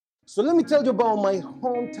So let me tell you about my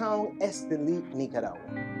hometown, Esteli, Nicaragua.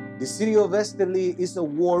 The city of Esteli is a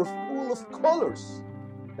world full of colors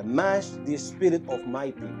that match the spirit of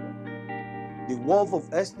my people. The walls of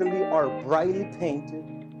Esteli are brightly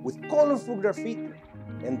painted with colorful graffiti,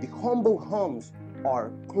 and the humble homes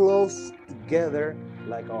are close together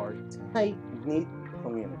like our tight-knit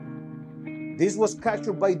community. This was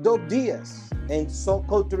captured by Dope Diaz and Soul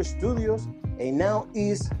Culture Studios, and now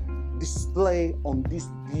is displayed on this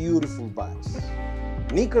beautiful box.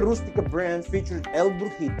 Nica Rustica brand features El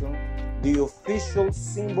Brujito, the official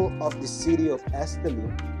symbol of the city of Esteli.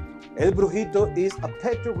 El Brujito is a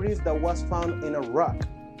petroglyph that was found in a rock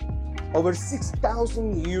over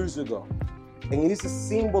 6,000 years ago, and it is a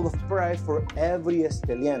symbol of pride for every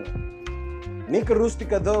Esteliano. Nica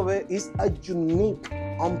Rustica Adobe is a unique,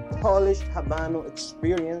 unpolished Habano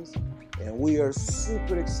experience, and we are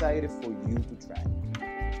super excited for you to try.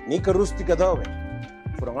 Nica Rustica Adobe,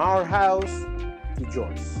 from our house to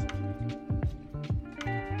yours.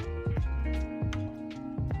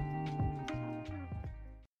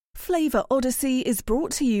 Flavor Odyssey is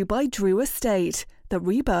brought to you by Drew Estate, the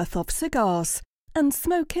rebirth of cigars, and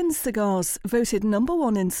Smoke Inn Cigars, voted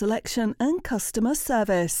 #1 in selection and customer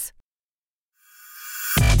service.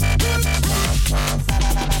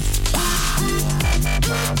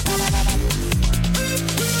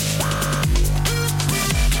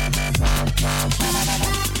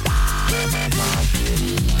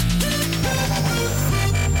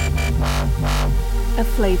 A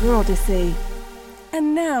Flavor Odyssey.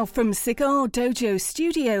 And now from Cigar Dojo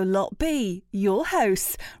Studio Lot B, your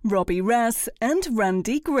hosts, Robby Raz and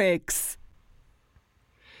Randy Griggs.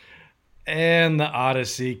 And the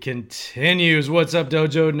Odyssey continues. What's up,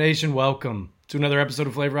 Dojo Nation? Welcome to another episode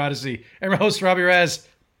of Flavor Odyssey. I'm your host, Robby Raz.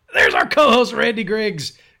 There's our co-host, Randy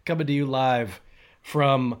Griggs, coming to you live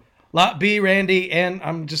from Lot B, Randy, and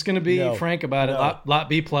I'm just going to be frank about it, Lot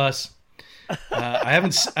B+. I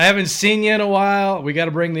haven't seen you in a while. We got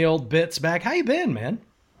to bring the old bits back. How you been, man?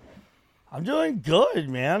 I'm doing good,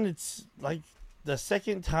 man. It's like the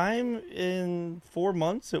second time in 4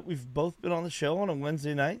 months that we've both been on the show on a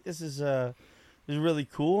Wednesday night. This is really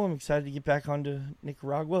cool. I'm excited to get back onto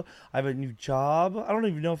Nicaragua. I have a new job. I don't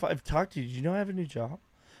even know if I've talked to you. Did you know I have a new job?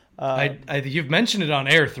 You've mentioned it on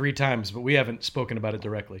air 3 times, but we haven't spoken about it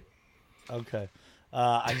directly. Okay.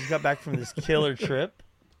 I just got back from this killer trip.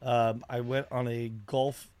 I went on a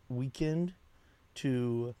golf weekend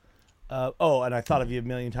to, and I thought of you a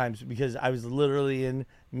million times because I was literally in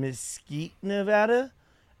Mesquite, Nevada.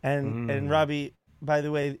 And Robby, by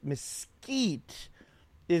the way, Mesquite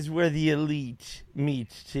is where the elite meet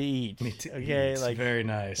to eat. Okay, like very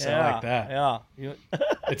nice. Yeah, I like that. Yeah.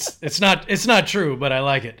 It's not true, but I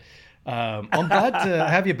like it. I'm glad to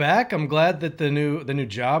have you back. I'm glad that the new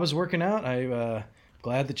job is working out.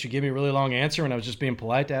 Glad that you gave me a really long answer when I was just being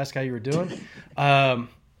polite to ask how you were doing. I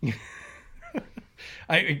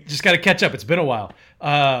just got to catch up. It's been a while.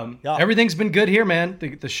 Everything's been good here, man.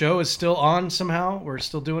 The show is still on somehow. We're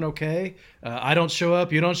still doing okay. I don't show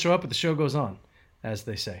up, you don't show up, but the show goes on, as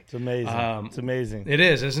they say. It's amazing. It's amazing. It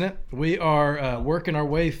is, isn't it? We are working our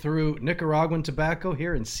way through Nicaraguan tobacco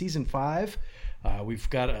here in Season 5. We've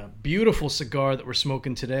got a beautiful cigar that we're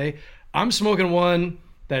smoking today. I'm smoking one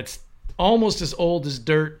that's almost as old as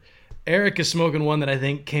dirt. Eric is smoking one that I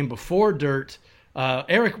think came before dirt.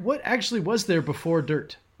 Eric, what actually was there before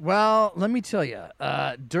dirt? Well, let me tell you,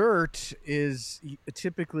 dirt is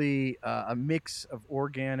typically a mix of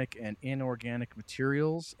organic and inorganic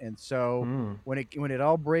materials, and so when it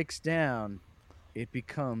all breaks down, it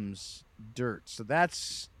becomes dirt. So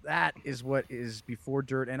that is what is before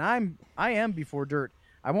dirt, and I am before dirt.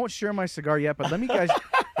 I won't share my cigar yet, but let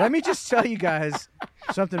me just tell you guys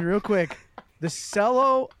something real quick. The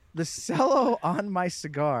cello on my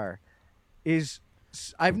cigar is,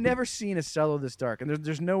 I've never seen a cello this dark, and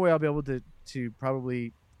there's no way I'll be able to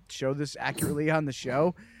probably show this accurately on the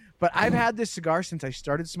show. But I've had this cigar since I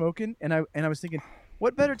started smoking, and I was thinking,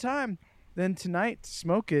 what better time than tonight to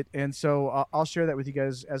smoke it? And so I'll share that with you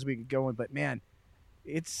guys as we get going. But man,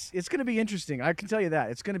 it's going to be interesting. I can tell you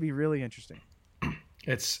that it's going to be really interesting.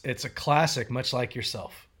 It's a classic, much like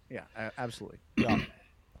yourself. Yeah, absolutely. Yeah.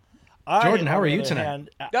 Jordan, how are you tonight?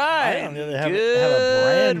 I on the other hand, have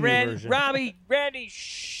a brand new version. Robby, Randy,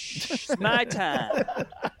 shh, it's my time.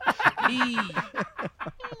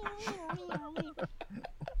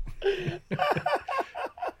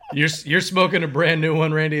 You're smoking a brand new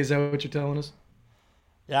one, Randy. Is that what you're telling us?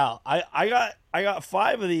 Yeah, I got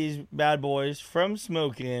 5 of these bad boys from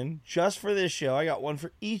Smoke Inn just for this show. I got one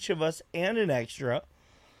for each of us and an extra,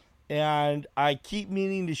 and I keep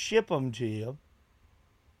meaning to ship them to you.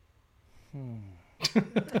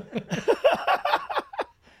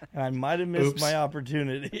 I might have missed my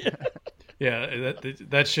opportunity. Yeah,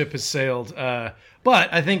 that ship has sailed.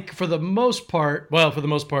 But I think for the most part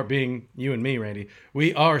being you and me, Randy,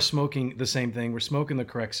 we are smoking the same thing. We're smoking the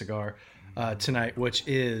correct cigar tonight, which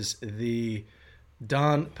is the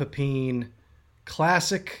Don Pepin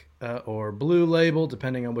Classic or Blue Label,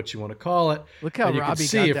 depending on what you want to call it. Look how Robby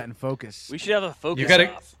got that in focus. We should have a focus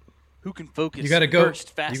off. Who can focus? You got to go first,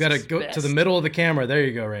 fastest, You got to go best. to the middle of the camera. There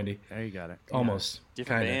you go, Randy. There you got it. Almost.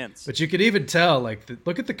 Different kinda. bands. But you could even tell, like,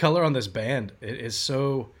 look at the color on this band. It is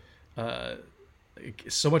so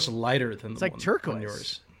much lighter than It's the like one turquoise. on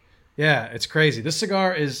yours. Yeah, it's crazy. This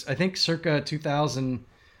cigar is, I think, circa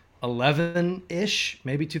 2011-ish,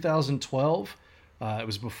 maybe 2012. It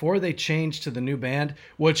was before they changed to the new band,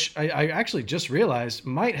 which I actually just realized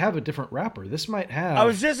might have a different wrapper. This might have. I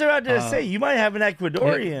was just about to say you might have an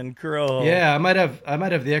Ecuadorian Corojo. Yeah, I might have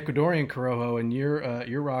the Ecuadorian Corojo, and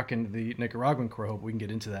you're rocking the Nicaraguan Corojo. But we can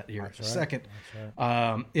get into that here in a second.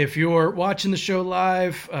 Right. If you're watching the show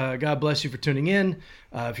live, God bless you for tuning in.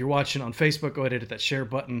 If you're watching on Facebook, go ahead and hit that share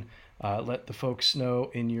button. Let the folks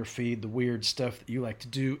know in your feed the weird stuff that you like to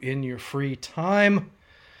do in your free time.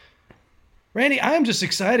 Randy, I am just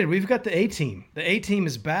excited. We've got the A-Team. The A-Team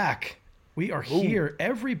is back. We are here.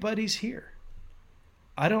 Everybody's here.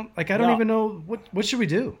 I don't even know what should we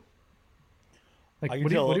do? Like, what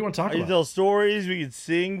do you want to talk I can about? tell stories. We can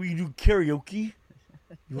sing. We can do karaoke.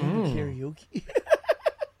 You want to do karaoke?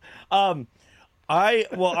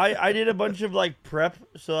 I did a bunch of like prep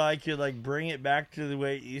so I could like bring it back to the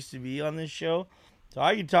way it used to be on this show. So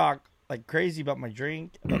I could talk like crazy about my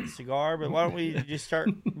drink, about the cigar, but why don't we just start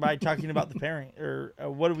by talking about the pairing, or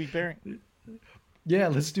what are we pairing? Yeah,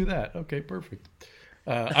 let's do that. Okay, perfect.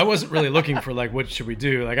 I wasn't really looking for like what should we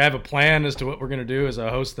do. Like I have a plan as to what we're gonna do as a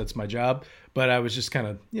host. That's my job. But I was just kind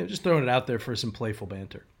of just throwing it out there for some playful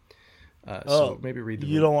banter. So maybe read the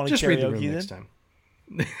room. You don't want to just read the room karaoke next then? time.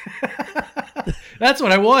 That's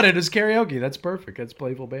what I wanted is karaoke. That's perfect. That's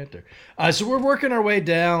playful banter. So we're working our way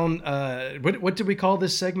down. What did we call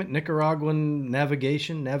this segment? Nicaraguan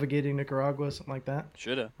navigation, navigating Nicaragua, something like that.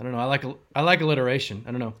 Shoulda. I don't know. I like alliteration.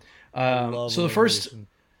 I don't know. So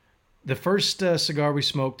the first cigar we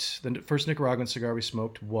smoked, the first Nicaraguan cigar we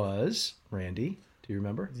smoked was Randy. Do you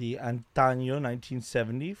remember? The Antaño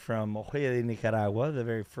 1970 from Ojeda de Nicaragua, the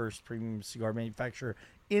very first premium cigar manufacturer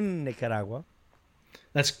in Nicaragua.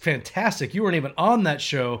 That's fantastic. You weren't even on that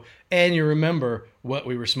show, and you remember what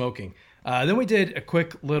we were smoking. Then we did a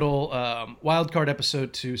quick little wild card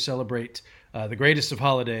episode to celebrate the greatest of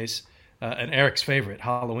holidays, and Eric's favorite,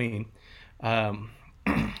 Halloween.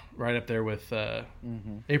 Right up there with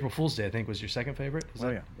April Fool's Day, I think, was your second favorite.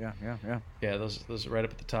 Yeah. Yeah, those are right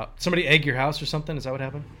up at the top. Somebody egg your house or something? Is that what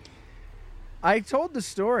happened? I told the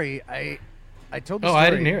story. I told the story. I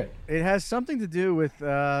didn't hear it. It has something to do with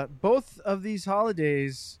both of these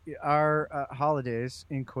holidays are holidays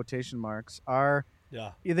in quotation marks are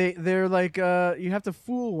they're like you have to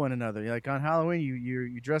fool one another. Like on Halloween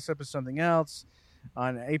you dress up as something else.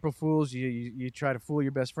 On April Fools you try to fool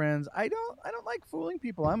your best friends. I don't like fooling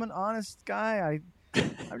people. I'm an honest guy.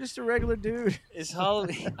 I'm just a regular dude. Is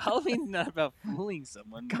Halloween's not about fooling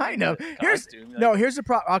someone? Kind of. Here's the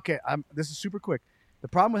problem. Okay, this is super quick. The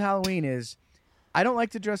problem with Halloween is I don't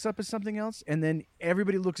like to dress up as something else, and then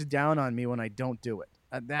everybody looks down on me when I don't do it.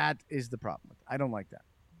 That is the problem. I don't like that.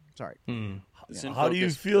 Sorry. Yeah. How do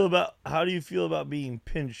you feel about being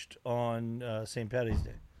pinched on St. Patty's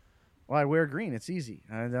Day? Well, I wear green. It's easy.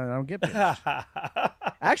 I don't get pinched.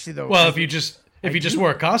 Actually, though. Well, if you just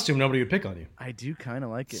wore a costume, nobody would pick on you. I do kind of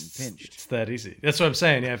like getting pinched. It's that easy. That's what I'm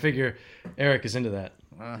saying. Yeah, I figure Eric is into that.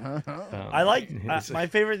 I like my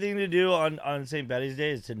favorite thing to do on St. Patty's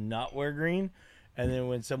Day is to not wear green, and then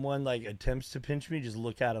when someone like attempts to pinch me, just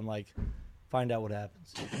look at them like, find out what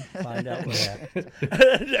happens. Find out what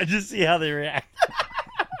happens. Just see how they react.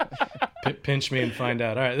 Pinch me and find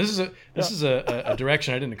out. All right, this is a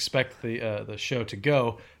direction I didn't expect the show to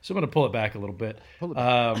go, so I'm going to pull it back a little bit.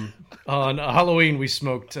 On Halloween, we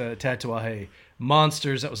smoked Tatuaje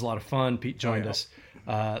Monsters. That was a lot of fun. Pete joined us.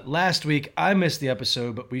 Last week, I missed the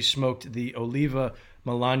episode, but we smoked the Oliva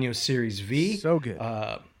Milano Series V. So good.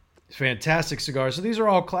 Fantastic cigars. So these are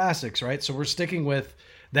all classics, right? So we're sticking with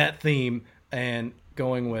that theme and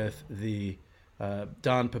going with the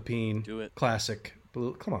Don Pepin Classic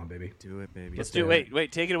Blue. Come on, baby. Do it, baby. Let's do it.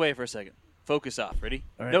 Wait. Take it away for a second. Focus off. Ready?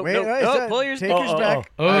 All right, No. Pull yours. Take yours back.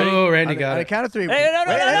 Randy got on it. a count of three. Hey,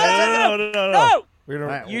 no.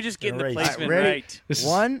 We're You just getting the placement ready? right. This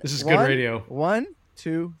is good radio. 1,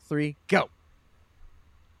 2, 3, go.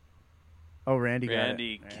 Oh, Randy got it.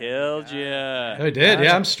 Randy killed you. I did.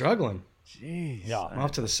 Yeah, I'm struggling. Jeez. Yeah.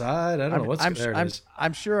 Off to the side. I don't know what's there. It is.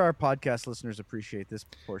 I'm sure our podcast listeners appreciate this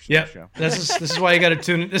portion Yeah, of the show. this is why you got to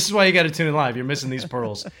tune. This is why you got to tune in live. You're missing these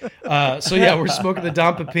pearls. So yeah, we're smoking the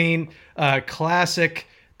Don Pepin classic.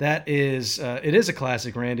 That is, it is a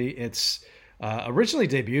classic, Randy. It's originally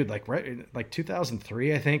debuted like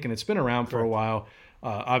 2003, I think, and it's been around for a while.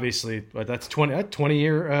 Obviously, but that's 20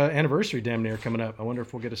 year anniversary damn near coming up. I wonder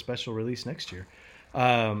if we'll get a special release next year.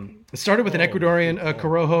 It started with an Ecuadorian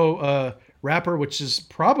Corojo wrapper, which is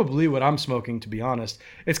probably what I'm smoking, to be honest.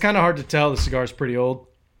 It's kind of hard to tell. The cigar's pretty old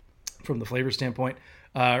from the flavor standpoint.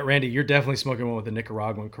 Randy, you're definitely smoking one with a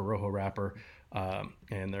Nicaraguan Corojo wrapper,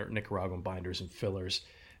 and they're Nicaraguan binders and fillers,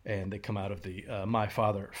 and they come out of the My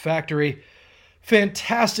Father factory.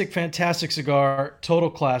 Fantastic cigar, total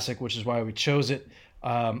classic, which is why we chose it.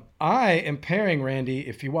 I am pairing, Randy,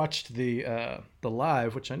 if you watched the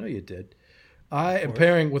live, which I know you did, I am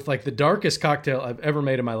pairing with like the darkest cocktail I've ever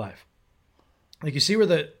made in my life. Like you see where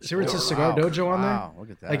it says Cigar Dojo on there? Wow, look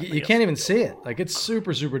at that. Like you can't even see it. Like it's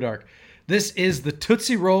super dark. This is the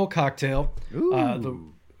Tootsie Roll cocktail.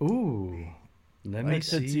 Ooh. Let me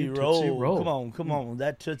see Tootsie your roll. Tootsie Roll. Come on,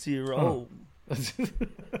 that Tootsie Roll.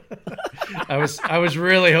 I was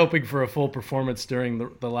really hoping for a full performance during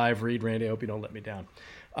the live read, Randy. I hope you don't let me down.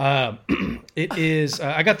 It is,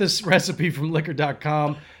 I got this recipe from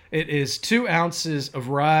liquor.com. It is 2 ounces of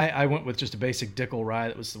rye. I went with just a basic Dickel rye.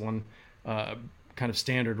 That was the one kind of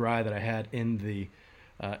standard rye that I had in the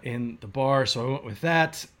bar. So I went with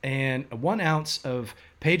that. And 1 ounce of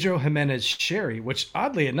Pedro Jimenez sherry, which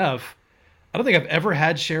oddly enough, I don't think I've ever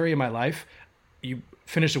had sherry in my life. You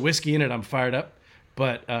finish a whiskey in it, I'm fired up.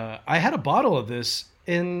 But I had a bottle of this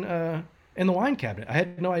in the wine cabinet. I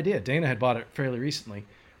had no idea. Dana had bought it fairly recently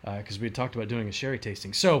because we had talked about doing a sherry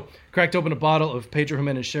tasting. So cracked open a bottle of Pedro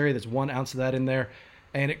Jimenez sherry. There's 1 ounce of that in there.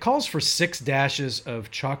 And it calls for 6 dashes of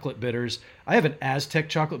chocolate bitters. I have an Aztec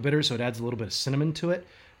chocolate bitter, so it adds a little bit of cinnamon to it.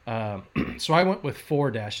 So I went with 4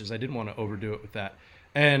 dashes. I didn't want to overdo it with that.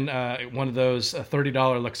 And one of those $30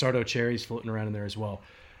 Luxardo cherries floating around in there as well.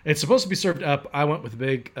 It's supposed to be served up. I went with a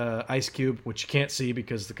big ice cube, which you can't see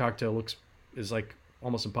because the cocktail is like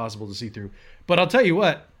almost impossible to see through. But I'll tell you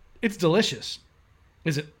what, it's delicious.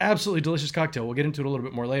 It's an absolutely delicious cocktail. We'll get into it a little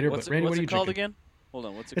bit more later. What's but Randy, it what are you called drinking? again? Hold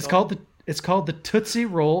on, what's it called? It's called the Tootsie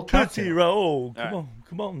Roll cocktail. Tootsie Roll. All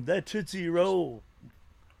Come on, that Tootsie Roll.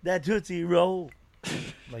 That Tootsie Roll.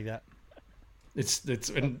 Like that. That's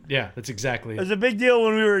exactly It it. was a big deal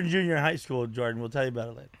when we were in junior high school, Jordan. We'll tell you about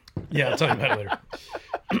it later. Yeah, I'll tell you about it later.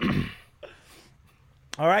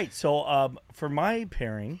 All right, so for my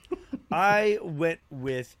pairing, I went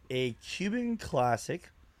with a Cuban classic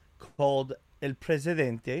called El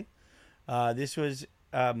Presidente. This was,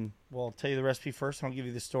 I'll tell you the recipe first, and I'll give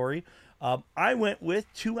you the story. I went with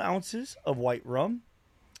 2 ounces of white rum,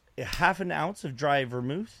 a half an ounce of dry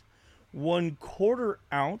vermouth, 1/4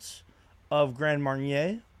 ounce of Grand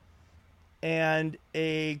Marnier, and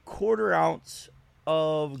a 1/4 ounce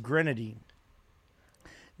of grenadine.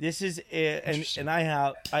 This is and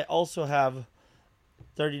I also have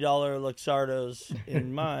 $30 Luxardos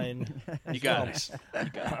in mine. You got it.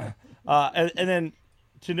 And then,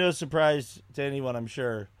 to no surprise to anyone, I'm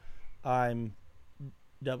sure, I'm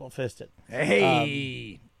double fisted.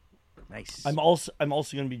 Hey, nice. I'm also going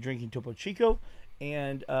to be drinking Topo Chico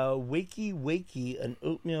and Wakey, an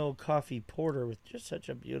oatmeal coffee porter with just such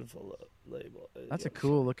a beautiful label. That's a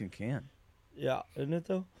cool looking can. Yeah, isn't it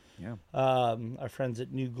though? Yeah. Our friends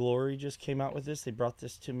at New Glory just came out with this. They brought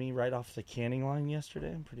this to me right off the canning line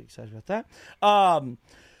yesterday. I'm pretty excited about that.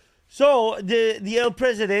 So the El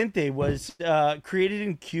Presidente was created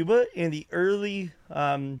in Cuba in the early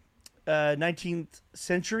 19th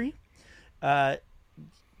century. It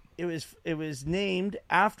was named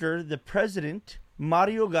after the president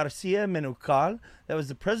Mario Garcia Menucal. That was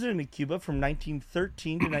the president of Cuba from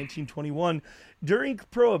 1913 to 1921. During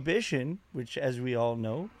Prohibition, which, as we all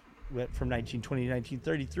know, went from 1920 to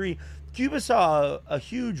 1933, Cuba saw a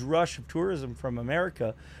huge rush of tourism from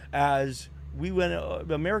America as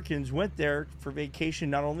Americans went there for vacation,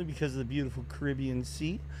 not only because of the beautiful Caribbean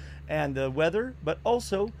Sea and the weather, but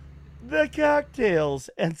also the cocktails.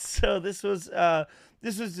 And so this was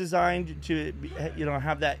designed to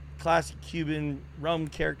have that classic Cuban rum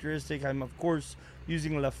characteristic. I'm of course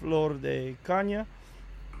using La Flor de Caña,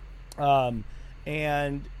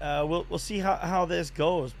 and we'll see how this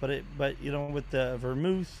goes. But with the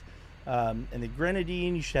vermouth and the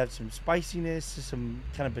grenadine, you should have some spiciness, some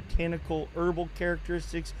kind of botanical herbal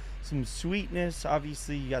characteristics, some sweetness.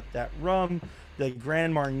 Obviously, you got that rum. The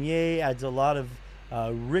Grand Marnier adds a lot of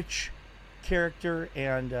rich character,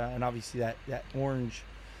 and obviously that orange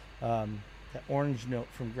orange note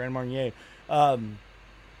from Grand Marnier. I'm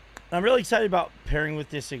really excited about pairing with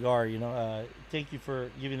this cigar. Thank you for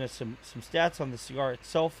giving us some stats on the cigar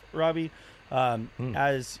itself, Robby.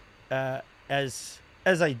 As I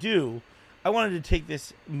do, I wanted to take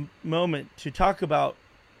this moment to talk about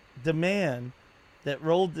the man that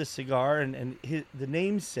rolled this cigar and the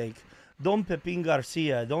namesake, Don Pepin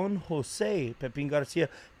Garcia, Don Jose Pepin Garcia.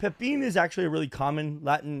 Pepin is actually a really common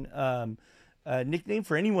Latin nickname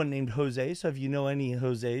for anyone named Jose. So if you know any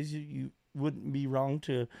Jose's, you wouldn't be wrong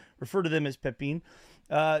to refer to them as Pepin.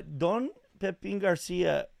 Don Pepin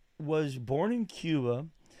Garcia was born in Cuba,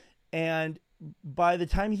 and by the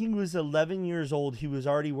time he was 11 years old, he was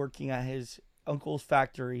already working at his uncle's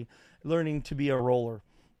factory, learning to be a roller.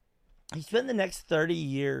 He spent the next 30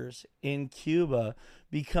 years in Cuba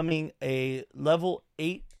becoming a level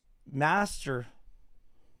 8 master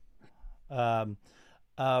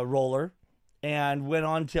roller, and went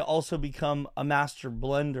on to also become a master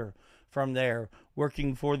blender from there,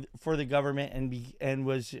 working for the government, and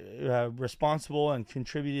was responsible and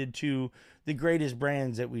contributed to the greatest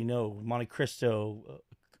brands that we know, Monte Cristo,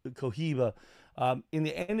 Cohiba. In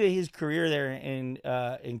the end of his career there in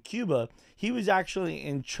Cuba, he was actually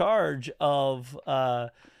in charge of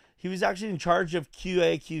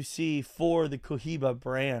QA/QC for the Cohiba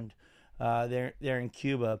brand there in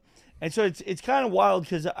Cuba. And so it's kind of wild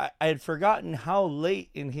because I had forgotten how late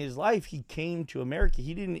in his life he came to America.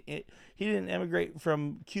 He didn't emigrate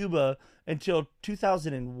from Cuba until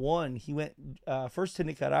 2001. He went first to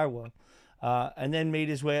Nicaragua, and then made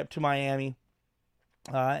his way up to Miami,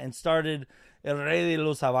 and started El Rey de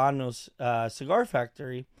los Habanos cigar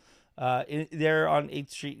factory there on 8th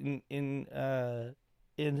Street in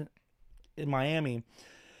Miami.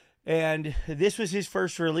 And this was his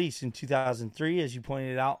first release in 2003, as you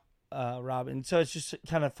pointed out, Rob. And so it's just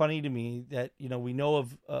kind of funny to me that, we know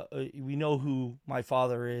who my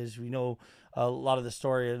father is. We know a lot of the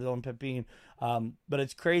story of Don Pepin. But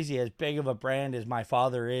it's crazy, as big of a brand as my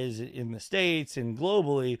father is in the States and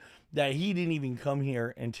globally, that he didn't even come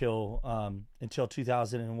here until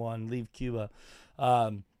 2001, leave Cuba.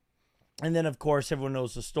 And then, of course, everyone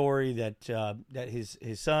knows the story that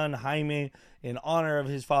his son, Jaime, in honor of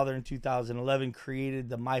his father in 2011, created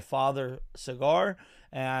the My Father cigar.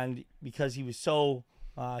 And because he was so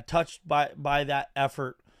touched by that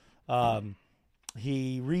effort,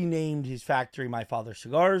 he renamed his factory My Father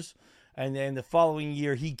Cigars. And then the following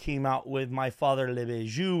year, he came out with My Father Le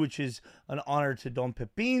Bijou, which is an honor to Don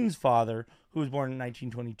Pepin's father, who was born in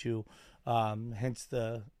 1922. Hence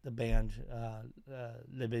the band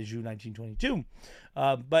Le Bijou 1922.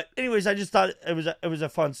 But anyways, I just thought it was a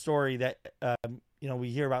fun story that we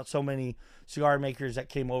hear about so many cigar makers that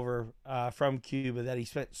came over from Cuba, that he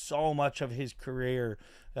spent so much of his career,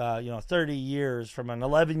 30 years, from an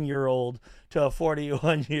 11-year-old to a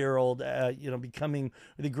 41-year-old, becoming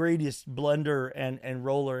the greatest blender and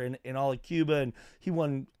roller in all of Cuba. And he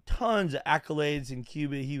won tons of accolades in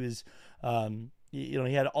Cuba. He was he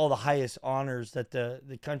had all the highest honors that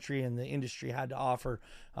the country and the industry had to offer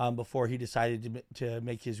before he decided to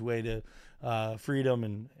make his way to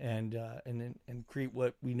freedom and create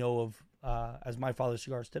what we know of as My Father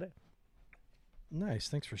Cigars today. Nice,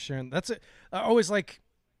 thanks for sharing. That's it. I always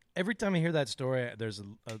every time I hear that story, there's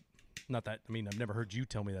I've never heard you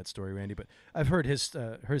tell me that story, Randy, but I've heard his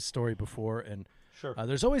story before, and sure,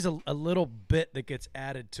 there's always a little bit that gets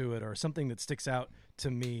added to it, or something that sticks out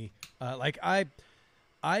to me. I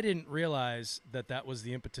didn't realize that was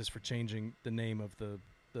the impetus for changing the name of the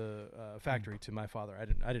factory to My Father. I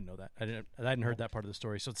didn't know that. I hadn't heard that part of the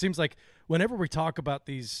story. So it seems like whenever we talk about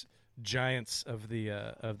these giants of the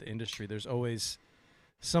industry, there's always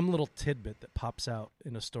some little tidbit that pops out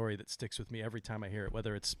in a story that sticks with me every time I hear it,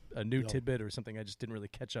 whether it's a new tidbit or something I just didn't really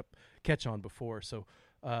catch on before. So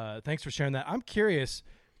thanks for sharing that. I'm curious,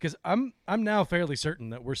 because I'm now fairly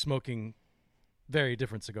certain that we're smoking very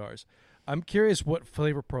different cigars. I'm curious what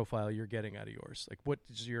flavor profile you're getting out of yours. Like, what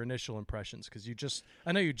is your initial impressions? Because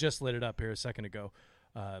I know you just lit it up here a second ago.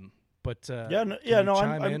 I'm early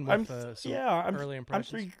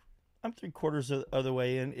impressions. I'm 3/4 of the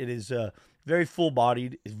way in. It is very full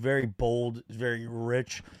bodied. It's very bold. It's very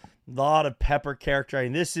rich. A lot of pepper character. I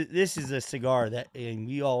mean, this is a cigar that, and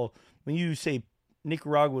when you say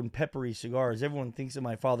Nicaraguan peppery cigars, everyone thinks of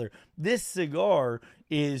My Father. This cigar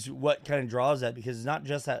is what kind of draws that, because it's not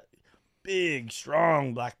just that big,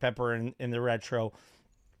 strong black pepper in the retro.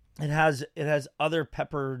 It has other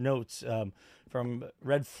pepper notes, from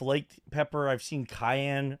red flaked pepper. I've seen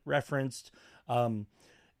cayenne referenced.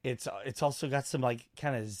 It's also got some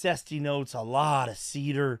kind of zesty notes, a lot of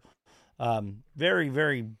cedar, very,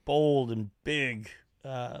 very bold and big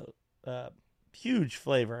huge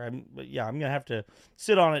flavor. I'm gonna have to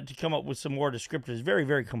sit on it to come up with some more descriptors. Very,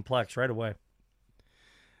 very complex right away.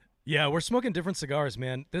 Yeah, we're smoking different cigars,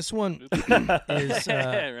 man. This one is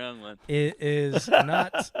wrong one. It is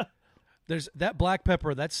not. There's that black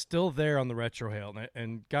pepper that's still there on the retrohale,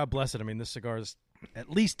 and God bless it. I mean, this cigar is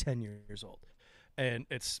at least 10 years old, and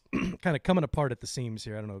it's kind of coming apart at the seams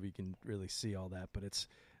here. I don't know if you can really see all that, but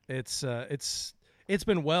it's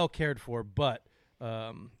been well cared for. But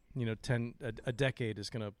a decade is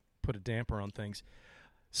going to put a damper on things.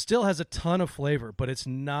 Still has a ton of flavor, but it's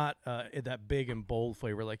not that big and bold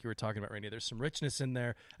flavor like you were talking about, Randy. There's some richness in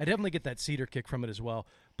there. I definitely get that cedar kick from it as well.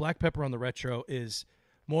 Black pepper on the retro is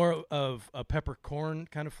more of a peppercorn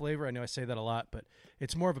kind of flavor. I know I say that a lot, but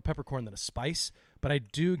it's more of a peppercorn than a spice. But I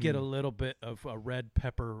do get a little bit of red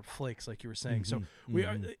pepper flakes, like you were saying. So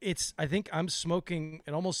I think I'm smoking.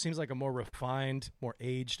 It almost seems like a more refined, more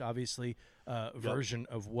aged, obviously, version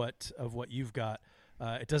of what you've got.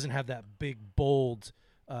 It doesn't have that big, bold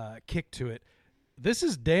kick to it. This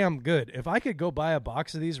is damn good. If I could go buy a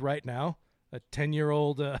box of these right now, a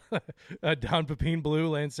 10-year-old Don Pepin Blue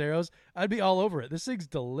Lanceros, I'd be all over it. This thing's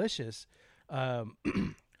delicious, but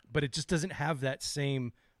it just doesn't have that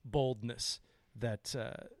same boldness that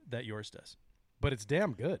yours does. But it's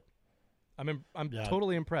damn good. I'm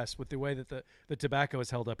totally impressed with the way that the tobacco is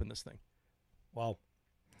held up in this thing. Wow.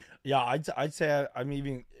 Yeah, I'd say I'm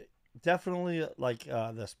even definitely like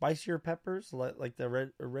the spicier peppers, like the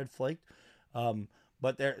red flaked.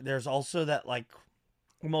 But there's also that like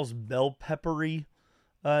almost bell peppery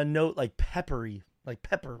note, like pepper,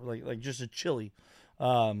 like just a chili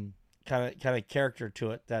kind of character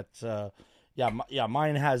to it. That's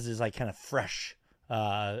mine has this like kind of fresh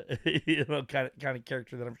kind of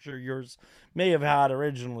character that I'm sure yours may have had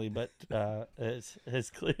originally, but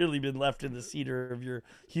has clearly been left in the cedar of your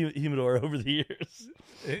humidor over the years.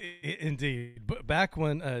 Indeed. But back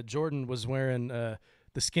when Jordan was wearing the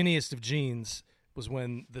skinniest of jeans was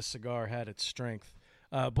when this cigar had its strength.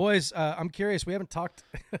 Boys, I'm curious. We haven't talked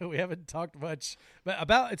much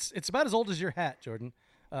about it's about as old as your hat, Jordan.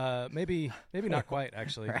 Maybe not quite,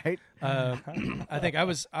 actually. Right? I think I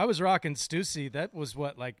was rocking Tootsie. That was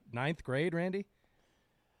what, like 9th grade, Randy?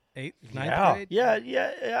 9th grade?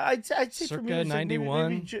 Yeah. I'd say Circa for me, it's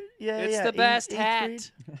 91. It's the best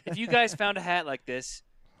hat. If you guys found a hat like this,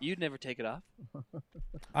 you'd never take it off.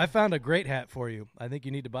 I found a great hat for you. I think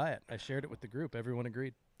you need to buy it. I shared it with the group. Everyone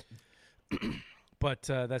agreed. But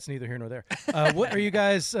that's neither here nor there. What are you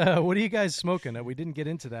guys smoking? We didn't get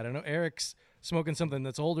into that. I know Eric's smoking something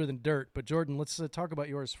that's older than dirt, but Jordan, let's talk about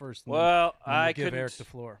yours first. Well, I give Eric the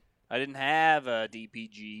floor. I didn't have a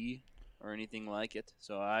DPG or anything like it,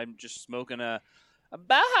 so I'm just smoking a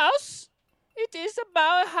Bauhaus. It is a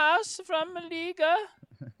Bauhaus from Liga,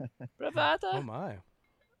 Privada. Oh my!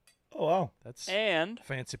 Oh wow, that's and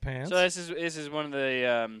fancy pants. So this is one of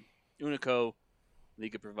the Unico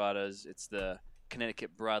Liga Privadas. It's the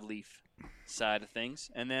Connecticut broadleaf side of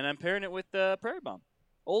things, and then I'm pairing it with the Prairie Bomb,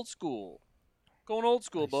 old school. Going old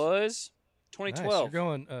school, nice. Boys. 2012.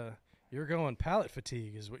 Nice. You're going palate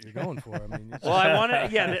fatigue is what you're going for. I mean, well, I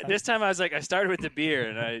wanted. Yeah, this time I started with the beer,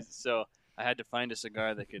 and I had to find a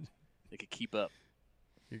cigar that could keep up.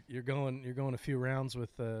 You're going a few rounds with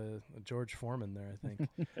George Foreman there, I think.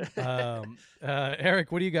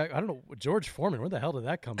 Eric, what do you got? I don't know, George Foreman. Where the hell did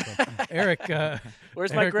that come from? Eric,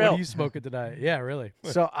 where's my grill? What are you smoking tonight? Yeah, really.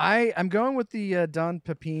 So I'm going with the Don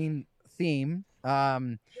Pepin theme.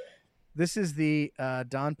 This is the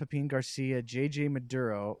Don Pepin Garcia JJ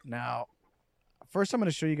Maduro. Now, first I'm going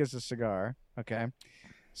to show you guys the cigar. Okay,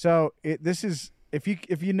 so this is if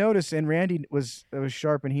you notice, and Randy was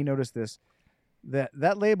sharp, and he noticed this.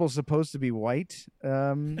 That label's supposed to be white,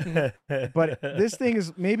 but this thing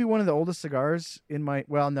is maybe one of the oldest cigars in my.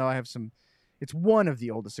 Well, no, I have some. It's one of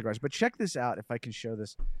the oldest cigars. But check this out. If I can show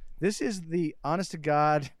this, this is the honest to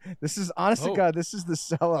God. This is honest to God. This is the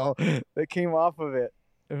cello that came off of it.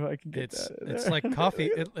 If I can get that. It's like coffee.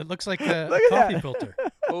 It looks like a coffee filter.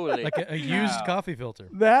 Holy like a used coffee filter.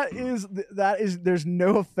 That is. There's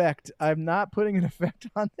no effect. I'm not putting an effect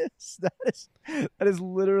on this. That is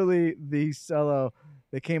literally the cello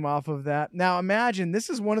that came off of that. Now imagine this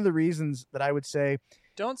is one of the reasons that I would say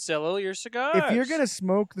don't cello your cigar. If you're gonna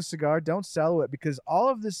smoke the cigar, don't cello it because all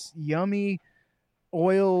of this yummy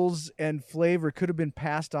oils and flavor could have been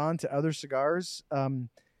passed on to other cigars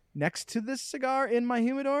next to this cigar in my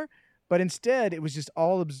humidor, but instead it was just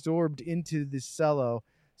all absorbed into this cello.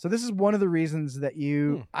 So this is one of the reasons that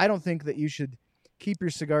I don't think that you should keep your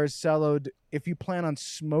cigars celloed if you plan on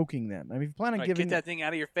smoking them. I mean, if you plan on get that thing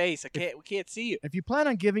out of your face. We can't see you. If you plan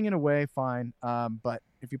on giving it away, fine. But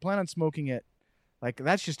if you plan on smoking it, Like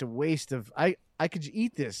that's just a waste of. I could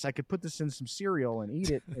eat this. I could put this in some cereal and eat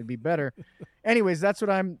it. It'd be better. Anyways, that's what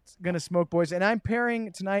I'm gonna smoke, boys. And I'm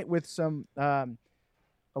pairing tonight with some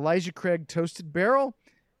Elijah Craig Toasted Barrel.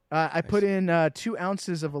 I put in 2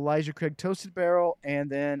 ounces of Elijah Craig Toasted Barrel, and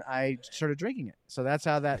then I started drinking it. So that's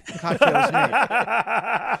how that cocktail is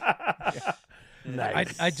made.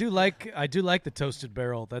 Nice. I do like the Toasted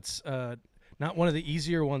Barrel. That's not one of the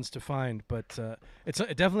easier ones to find, but it's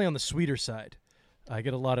definitely on the sweeter side. I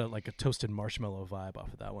get a lot of like a toasted marshmallow vibe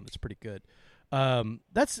off of that one. It's pretty good.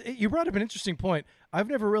 You brought up an interesting point. I've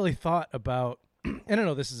never really thought about. And I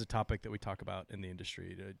know this is a topic that we talk about in the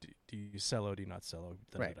industry. Do you cello? Do you not cello?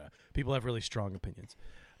 Right. People have really strong opinions.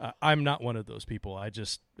 I'm not one of those people. I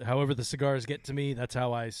just, however the cigars get to me, that's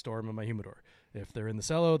how I store them in my humidor. If they're in the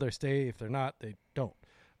cello, they stay. If they're not, they don't.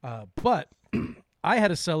 But I had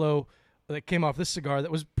a cello that came off this cigar that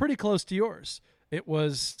was pretty close to yours. It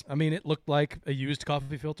was, it looked like a used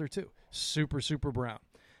coffee filter too. Super, super brown.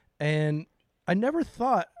 And I never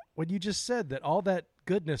thought when you just said that all that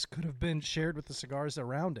goodness could have been shared with the cigars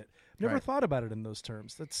around it. Never thought about it in those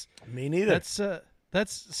terms. That's me neither.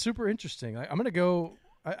 That's super interesting. I'm gonna go.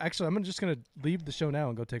 I'm just gonna leave the show now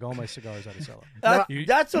and go take all my cigars out of cello.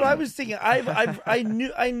 That's what I was thinking. I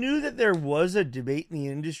knew that there was a debate in the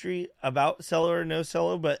industry about cello or no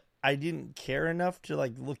cello, but I didn't care enough to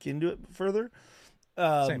like look into it further.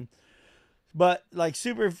 Same. But like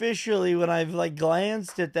superficially, when I've like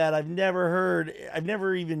glanced at that, I've never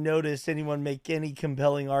even noticed anyone make any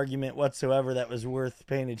compelling argument whatsoever that was worth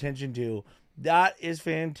paying attention to. That is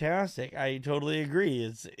fantastic. I totally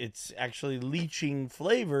agree. It's actually leaching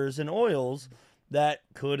flavors and oils that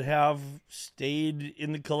could have stayed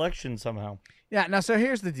in the collection somehow. Yeah. Now, so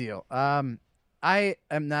here's the deal. I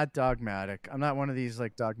am not dogmatic. I'm not one of these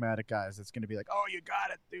like dogmatic guys that's going to be like, oh, you got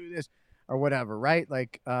to do this or whatever, right?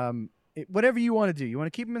 Like, whatever you want to do. You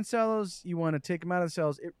want to keep them in cellos. You want to take them out of the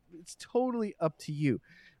cells. It's totally up to you.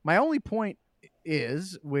 My only point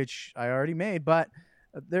is, which I already made, but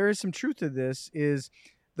there is some truth to this, is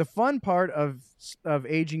the fun part of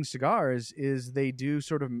aging cigars is they do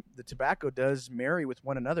sort of, the tobacco does marry with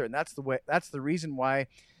one another. And that's the reason why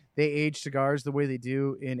they age cigars the way they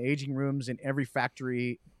do in aging rooms in every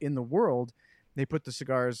factory in the world. They put the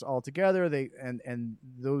cigars all together. And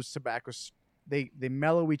those tobaccos, they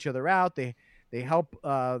mellow each other out. They help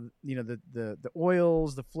the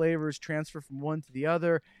oils, the flavors transfer from one to the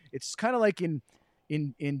other. It's kind of like in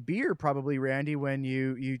beer, probably, Randy, when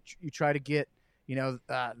you try to get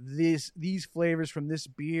these flavors from this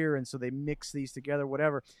beer, and so they mix these together,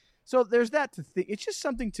 whatever. So there's that to think. It's just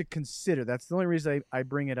something to consider. That's the only reason I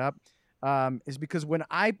bring it up, is because when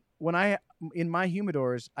I in my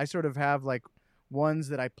humidors, I sort of have like ones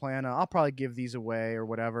that I plan on. I'll probably give these away or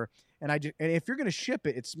whatever. And if you're going to ship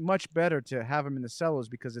it, it's much better to have them in the cellos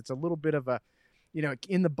because it's a little bit of a,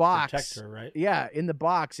 in the box. Protector, right? Yeah, in the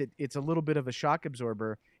box, it's a little bit of a shock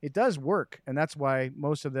absorber. It does work, and that's why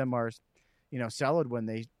most of them are, cellared when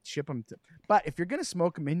they ship them. But if you're going to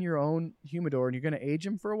smoke them in your own humidor and you're going to age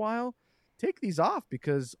them for a while, take these off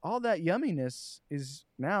because all that yumminess is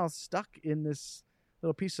now stuck in this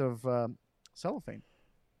little piece of cellophane.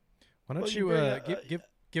 Why don't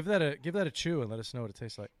give that a chew and let us know what it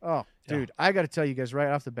tastes like. Oh, dude, I got to tell you guys right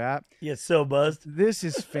off the bat. Yeah, so buzzed. This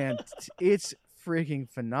is it's freaking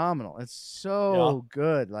phenomenal. It's so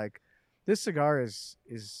good. Like this cigar is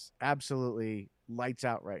absolutely lights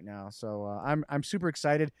out right now. So I'm super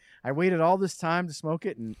excited. I waited all this time to smoke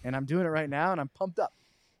it, and I'm doing it right now, and I'm pumped up.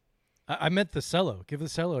 I meant the cello. Give the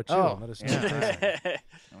cello a chew and let us know what it tastes like.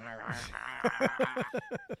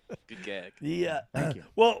 Good gag. Yeah. Thank you.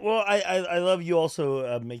 Well, I love you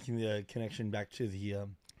also making the connection back to the.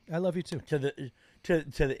 I love you too. To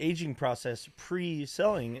the aging process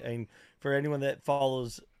pre-selling, and for anyone that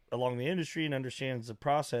follows along the industry and understands the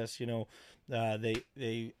process,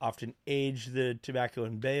 they often age the tobacco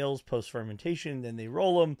in bales post fermentation, then they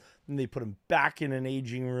roll them, then they put them back in an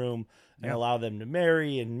aging room and allow them to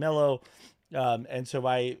marry and mellow. And so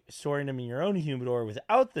by storing them in your own humidor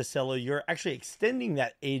without the cello, you're actually extending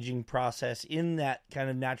that aging process in that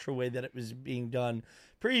kind of natural way that it was being done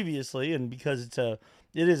previously. And because it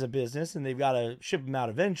is a business and they've got to ship them out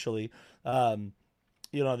eventually,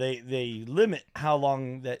 they limit how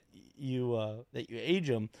long that you age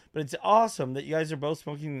them. But it's awesome that you guys are both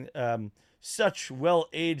smoking such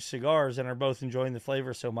well-aged cigars and are both enjoying the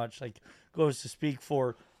flavor so much. Like, goes to speak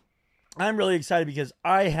for. I'm really excited because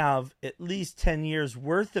I have at least 10 years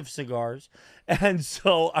worth of cigars. And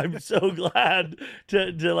so I'm so glad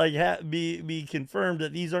to be confirmed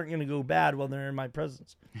that these aren't going to go bad while they're in my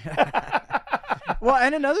presence. Well,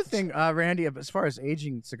 and another thing, Randy, as far as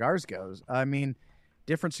aging cigars goes, I mean,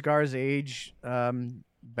 different cigars age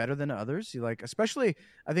better than others. You like, especially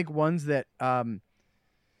I think ones that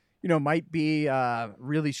might be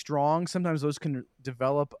really strong. Sometimes those can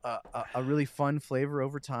develop a really fun flavor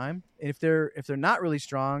over time. And if they're not really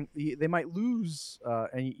strong, they might lose.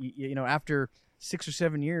 And after 6 or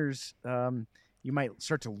 7 years, you might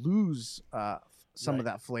start to lose some of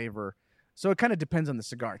that flavor. So it kind of depends on the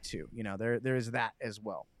cigar too. There is that as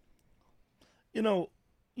well.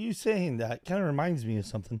 You saying that kind of reminds me of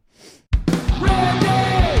something.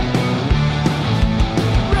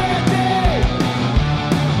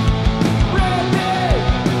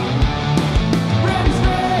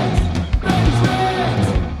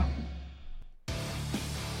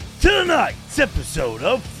 Tonight's episode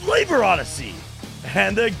of Flavor Odyssey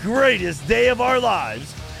and the greatest day of our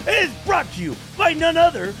lives is brought to you by none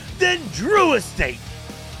other than Drew Estate.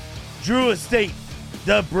 Drew Estate,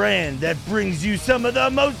 the brand that brings you some of the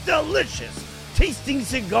most delicious tasting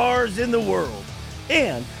cigars in the world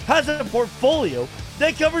and has a portfolio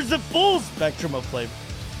that covers the full spectrum of flavor.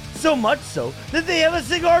 So much so that they have a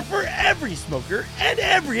cigar for every smoker and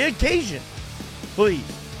every occasion. Please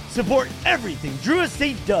support everything Drew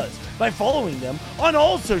Estate does by following them on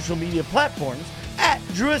all social media platforms at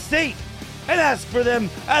Drew Estate and ask for them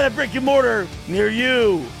at a brick and mortar near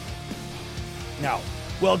you. Now,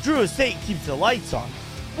 while Drew Estate keeps the lights on,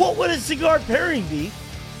 what would a cigar pairing be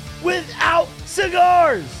without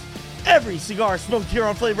cigars? Every cigar smoked here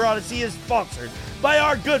on Flavor Odyssey is sponsored by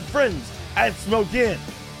our good friends at Smoke Inn.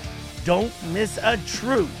 Don't miss a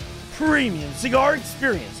true premium cigar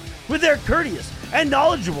experience with their courteous and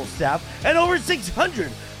knowledgeable staff and over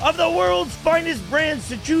 600 of the world's finest brands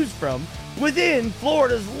to choose from within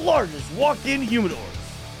Florida's largest walk-in humidors.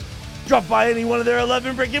 Drop by any one of their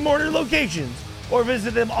 11 brick-and-mortar locations or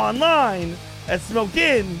visit them online at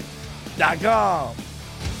smokein.com.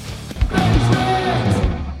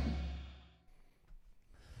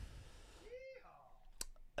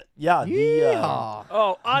 Yeah.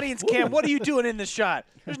 Audience cam, what are you doing in the shot?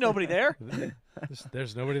 There's nobody there.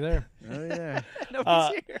 There's nobody there. Oh yeah.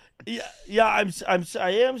 Nobody's here.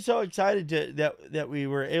 I am so excited that we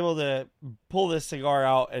were able to pull this cigar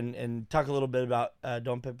out and talk a little bit about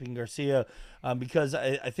Don Pepin Garcia because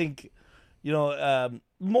I think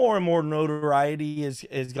more and more notoriety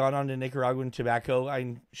has gone on to Nicaraguan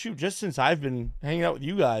tobacco. Just since I've been hanging out with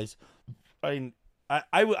you guys, I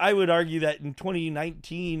would argue that in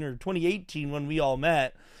 2019 or 2018 when we all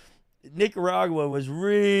met, Nicaragua was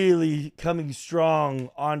really coming strong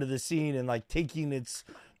onto the scene and like taking its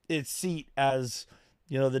seat as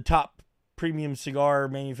the top premium cigar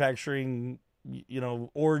manufacturing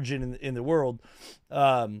origin in the world.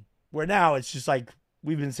 Where now it's just like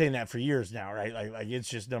we've been saying that for years now, right? Like it's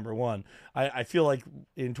just number one. I feel like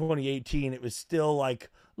in 2018 it was still like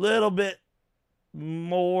a little bit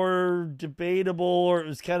more debatable, or it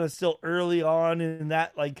was kind of still early on in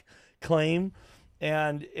that like claim.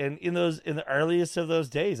 And in the earliest of those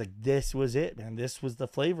days, like this was it, man. This was the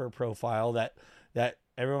flavor profile that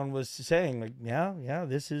everyone was saying, like, yeah,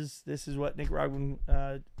 this is what Nicaraguan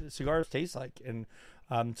cigars taste like. And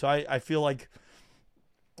so I feel like,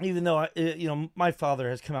 even though my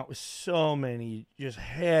father has come out with so many just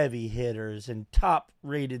heavy hitters and top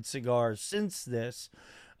rated cigars since this,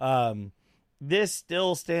 this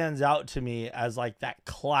still stands out to me as like that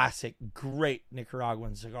classic great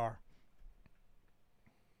Nicaraguan cigar.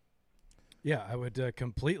 Yeah, I would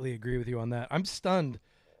completely agree with you on that. I'm stunned.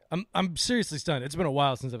 I'm seriously stunned. It's been a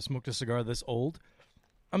while since I've smoked a cigar this old.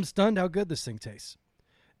 I'm stunned how good this thing tastes.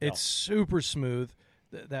 It's super smooth.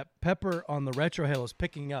 That pepper on the retrohale is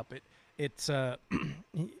picking up. It's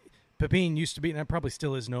Pepin used to be, and it probably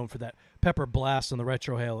still is, known for that pepper blast on the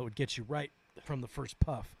retrohale. It would get you right from the first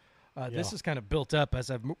puff. This is kind of built up as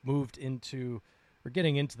I've moved into, or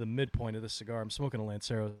getting into the midpoint of the cigar. I'm smoking a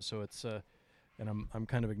Lancero, so it's and I'm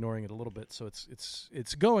kind of ignoring it a little bit, so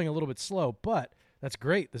it's going a little bit slow, but that's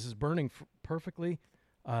great. This is burning perfectly,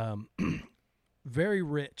 very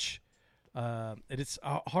rich. It's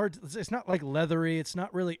hard. It's not like leathery. It's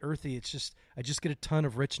not really earthy. It's just I just get a ton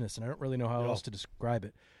of richness, and I don't really know how else to describe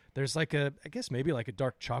it. There's like maybe like a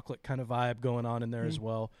dark chocolate kind of vibe going on in there as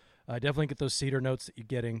well. I definitely get those cedar notes that you're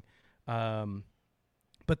getting.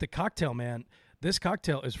 But the cocktail, man, this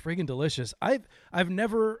cocktail is friggin' delicious. I've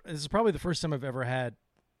never, this is probably the first time I've ever had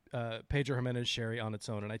Pedro Jimenez sherry on its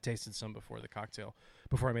own, and I tasted some before I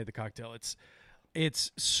made the cocktail.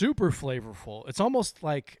 It's super flavorful. It's almost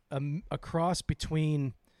like a cross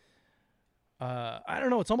between, I don't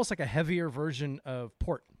know, it's almost like a heavier version of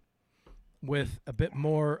port with a bit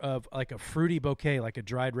more of like a fruity bouquet, like a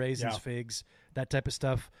dried raisins, figs, that type of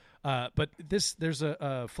stuff. But there's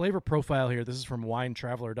a flavor profile here. This is from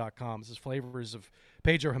winetraveler.com. This is flavors of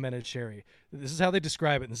Pedro Jimenez Sherry. This is how they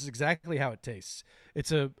describe it. And this is exactly how it tastes.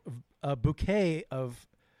 It's a bouquet of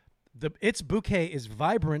its bouquet is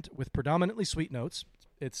vibrant with predominantly sweet notes.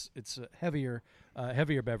 It's a heavier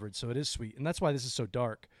beverage, so it is sweet, and that's why this is so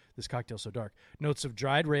dark. This cocktail's so dark. Notes of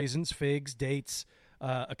dried raisins, figs, dates,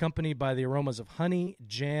 accompanied by the aromas of honey,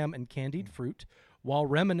 jam, and candied fruit, while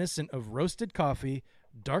reminiscent of roasted coffee,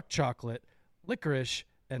 dark chocolate, licorice,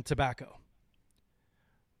 and tobacco.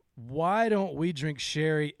 Why don't we drink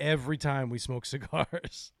sherry every time we smoke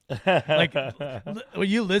cigars? Like, when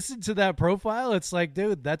you listen to that profile, it's like,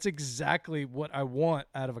 dude, that's exactly what I want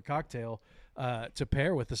out of a cocktail to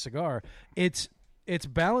pair with the cigar. It's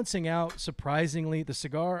balancing out, surprisingly. The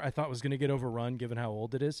cigar I thought was going to get overrun given how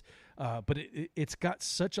old it is, but it's got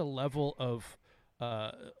such a level of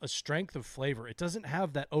a strength of flavor. It doesn't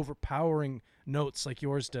have that overpowering notes like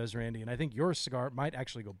yours does, Randy, and I think your cigar might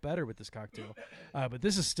actually go better with this cocktail. But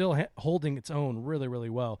this is still holding its own really, really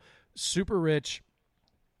well. Super rich.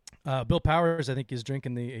 Bill Powers, I think, is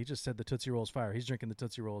drinking he just said the Tootsie Roll is fire. He's drinking the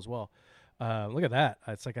Tootsie Roll as well. Look at that.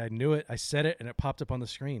 It's like I knew it. I said it, and it popped up on the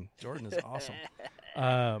screen. Jordan is awesome.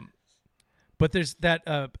 But there's that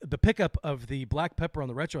the pickup of the black pepper on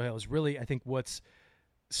the retrohale is really, I think, what's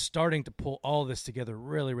starting to pull all this together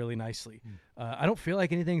really, really nicely. I don't feel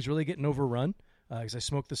like anything's really getting overrun because I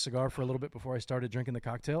smoked the cigar for a little bit before I started drinking the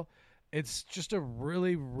cocktail. It's just a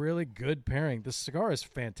really, really good pairing. This cigar is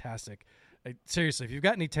fantastic. Seriously, if you've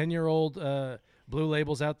got any 10-year-old Blue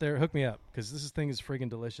Labels out there, hook me up because this thing is friggin'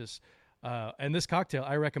 delicious. And this cocktail,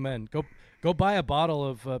 I recommend. Go buy a bottle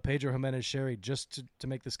of Pedro Jimenez Sherry just to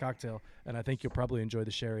make this cocktail, and I think you'll probably enjoy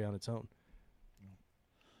the sherry on its own.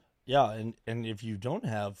 Yeah, and if you don't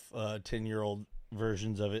have 10-year-old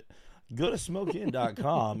versions of it, go to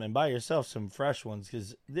smokein.com and buy yourself some fresh ones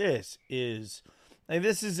because this is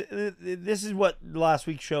what last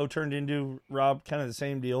week's show turned into, Rob, kind of the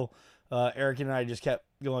same deal. Eric and I just kept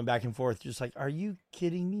going back and forth, just like, are you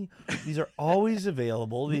kidding me? These are always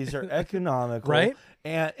available. These are economical. Right?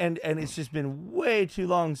 And it's just been way too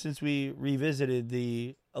long since we revisited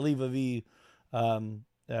the Oliva V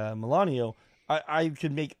Melanio. I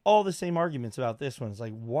could make all the same arguments about this one. It's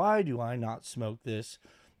like, why do I not smoke this?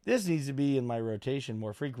 This needs to be in my rotation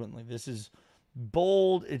more frequently. This is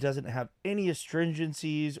bold. It doesn't have any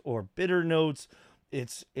astringencies or bitter notes.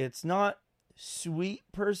 It's not sweet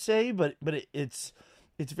per se, but it's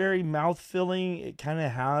very mouth-filling. It kind of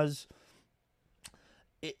has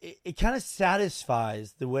it kind of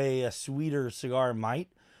satisfies the way a sweeter cigar might.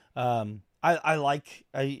 You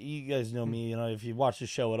guys know me, if you watch the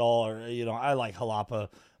show at all, or I like Jalapa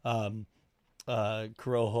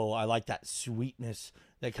Corojo. I like that sweetness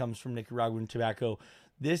that comes from Nicaraguan tobacco.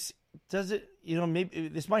 This does it, maybe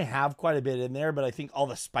this might have quite a bit in there, but I think all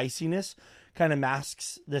the spiciness kind of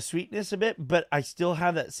masks the sweetness a bit, but I still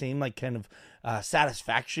have that same kind of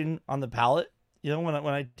satisfaction on the palate, when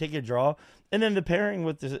I take a draw. And then the pairing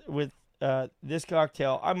with this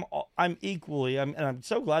cocktail, I'm equally, and I'm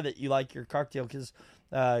so glad that you like your cocktail because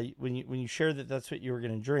when you shared that's what you were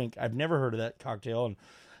going to drink, I've never heard of that cocktail, and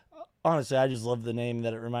honestly, I just love the name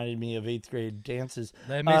that it reminded me of 8th grade dances.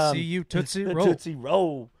 Let me see you Tootsie Roll. Tootsie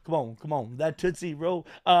Roll. Come on. That Tootsie Roll.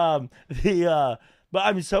 But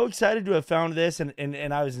I'm so excited to have found this,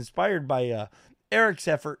 and I was inspired by Eric's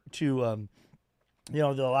effort to, the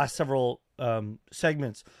last several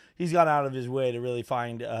segments, he's gone out of his way to really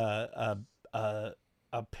find a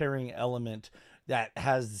pairing element that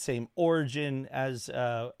has the same origin as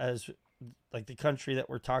like the country that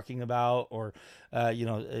we're talking about, or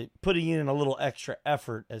putting in a little extra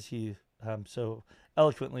effort, as he so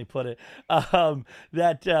eloquently put it.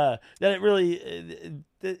 That it really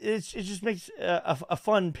it just makes a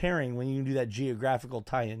fun pairing when you can do that geographical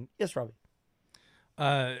tie-in. Yes, Robby.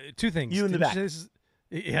 2 things. You in the back.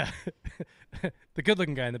 Yeah, the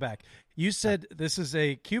good-looking guy in the back. You said this is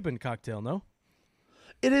a Cuban cocktail, no?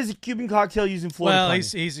 It is a Cuban cocktail using Florida. Well,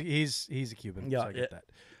 he's a Cuban. Yeah, so I get that.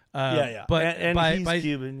 Yeah. But and he's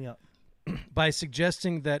Cuban. Yeah. By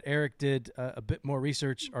suggesting that Eric did a bit more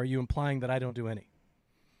research, are you implying that I don't do any?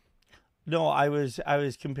 No, I was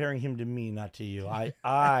comparing him to me, not to you.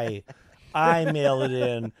 I mail it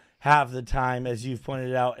in half the time, as you've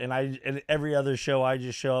pointed out, and every other show I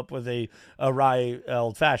just show up with a rye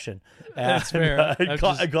old fashioned. That's fair. I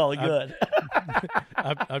call it good.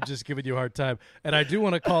 I'm just giving you a hard time, and I do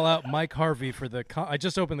want to call out Mike Harvey for the. I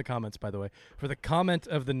just opened the comments, by the way, for the comment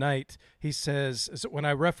of the night. He says, when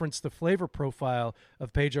I referenced the flavor profile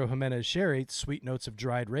of Pedro Jimenez Sherry, sweet notes of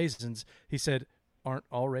dried raisins, he said, "Aren't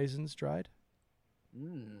all raisins dried?"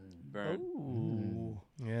 Burn. Ooh.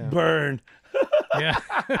 Yeah. Burn. Yeah.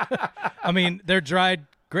 I mean, they're dried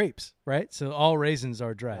grapes, right? So all raisins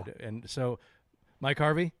are dried. And so, Mike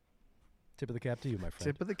Harvey, tip of the cap to you, my friend.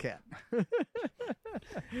 Tip of the cap.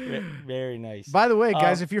 Very nice. By the way,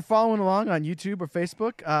 guys, if you're following along on YouTube or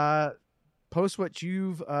Facebook, post what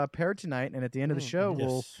you've paired tonight, and at the end of the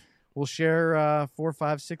show, we'll share 4,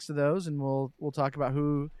 5, 6 of those, and we'll talk about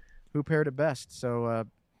who paired it best. So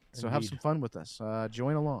have some fun with us.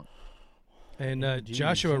 Join along. And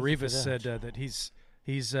Joshua Rivas said that he's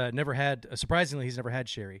never had, surprisingly, he's never had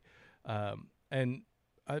sherry. And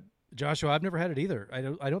Joshua, I've never had it either.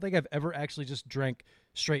 I don't think I've ever actually just drank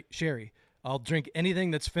straight sherry. I'll drink anything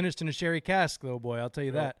that's finished in a sherry cask, though, boy, I'll tell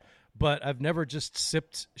you that. But I've never just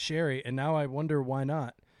sipped sherry, and now I wonder why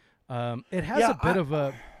not. It has a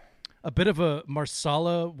bit of a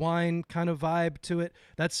Marsala wine kind of vibe to it.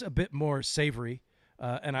 That's a bit more savory,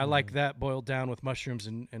 and I like that boiled down with mushrooms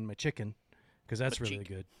and my chicken, because that's really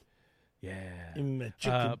good. Yeah. In my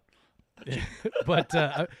chicken. But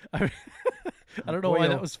I don't know why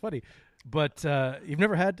that was funny. But you've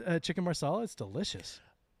never had chicken Marsala? It's delicious.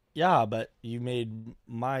 Yeah, but you made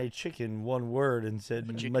my chicken one word and said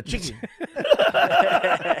my chicken.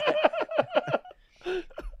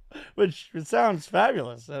 Which sounds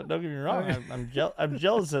fabulous. Don't get me wrong. I'm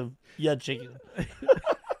jealous of your chicken.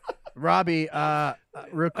 Robby,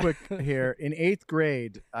 real quick here. In 8th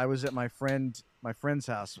grade, I was at my friend's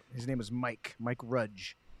house. His name was Mike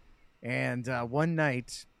Rudge. And one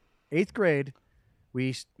night, 8th grade,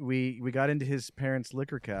 we got into his parents'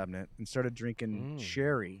 liquor cabinet and started drinking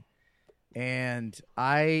sherry. And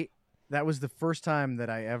that was the first time that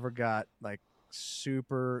I ever got like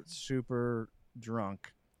super, super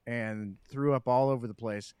drunk and threw up all over the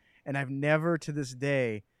place. And I've never to this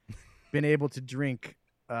day been able to drink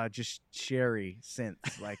just sherry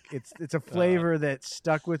since. Like it's a flavor that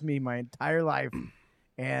stuck with me my entire life,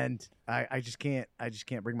 and I just can't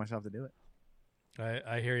bring myself to do it.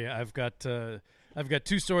 I hear you. I've got 2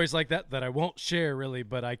 stories like that I won't share really,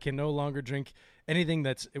 but I can no longer drink anything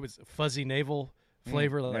it was fuzzy navel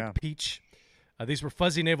flavor like peach. These were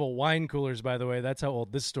fuzzy navel wine coolers, by the way. That's how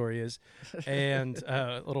old this story is. And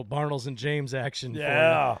little Barnles and James action.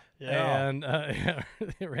 Yeah. And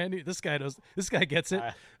Randy, this guy gets it.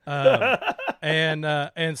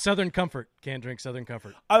 And Southern Comfort. Can't drink Southern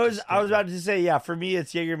Comfort. I was about to say, for me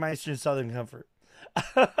it's Jägermeister and Southern Comfort.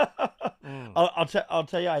 I'll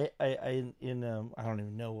tell you, I don't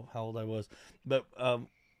even know how old I was, but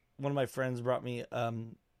one of my friends brought me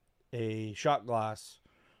a shot glass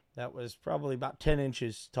that was probably about 10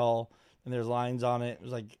 inches tall, and there's lines on it. It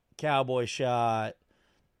was like cowboy shot,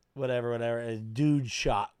 whatever. A dude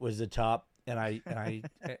shot was the top, and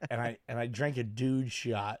I drank a dude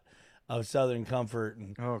shot of Southern Comfort,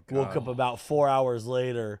 and woke up about 4 hours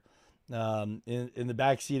later. In the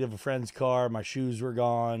back seat of a friend's car. My shoes were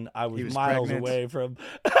gone. I was miles pregnant. away from.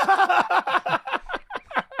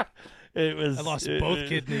 I lost both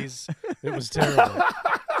kidneys. It was terrible.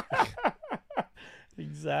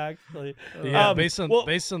 Exactly. Yeah, based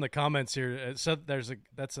on the comments here, so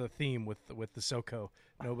that's a theme with the SoCo.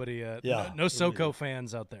 Nobody, no SoCo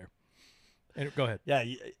fans out there. And, go ahead. Yeah.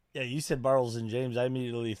 You said Bartles and James. I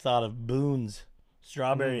immediately thought of Boone's.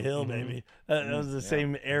 Strawberry Hill, baby. That was the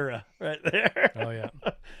same era right there. Oh, yeah.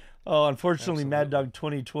 Oh, unfortunately, Mad Dog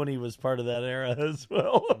 2020 was part of that era as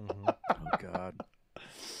well. Oh, God.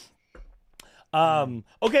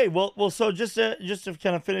 Okay, well, so just to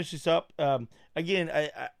kind of finish this up, again,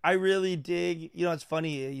 I really dig, it's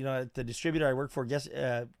funny, at the distributor I work for, guess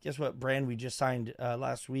what brand we just signed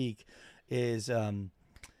last week is Southern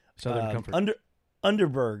Comfort.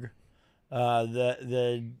 Underberg.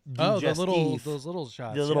 The those little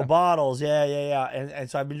shots, the little bottles, and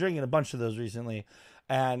so I've been drinking a bunch of those recently,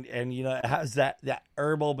 and it has that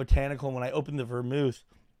herbal botanical. When I open the vermouth,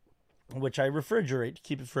 which I refrigerate to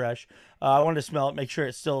keep it fresh, I wanted to smell it, make sure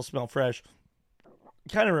it still smelled fresh.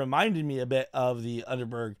 Kind of reminded me a bit of the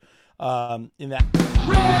Underberg, in that.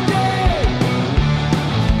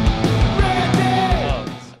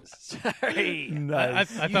 Sorry.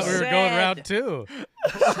 Nice. I thought we were going round 2.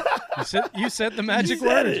 You said the magic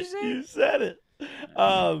word. You said it.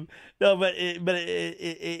 No, but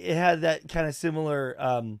it had that kind of similar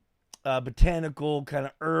botanical, kind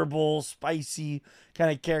of herbal, spicy kind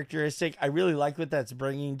of characteristic. I really like what that's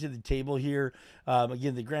bringing to the table here.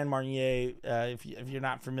 Again, the Grand Marnier. If you're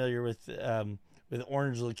not familiar with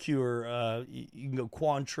orange liqueur, you can go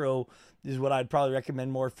Cointreau. Is what I'd probably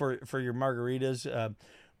recommend more for your margaritas.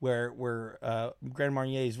 Where Grand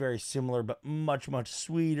Marnier is very similar, but much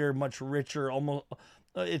sweeter, much richer. Almost,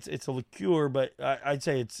 it's a liqueur, but I'd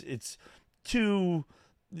say it's too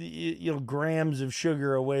grams of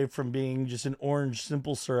sugar away from being just an orange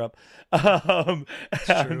simple syrup. So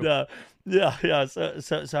having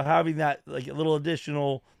that like a little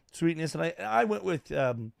additional sweetness, and I went with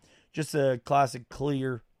just a classic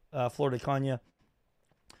clear Flor de Caña.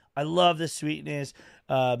 I love the sweetness.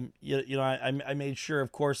 I made sure,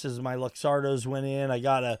 of course, as my Luxardos went in, I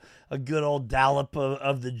got a good old dollop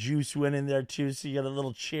of the juice went in there too. So you got a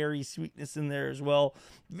little cherry sweetness in there as well.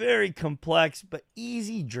 Very complex, but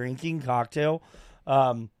easy drinking cocktail.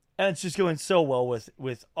 And it's just going so well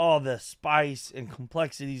with all the spice and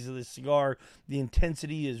complexities of the cigar. The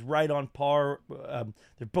intensity is right on par.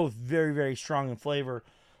 They're both very, very strong in flavor.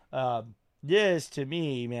 This, to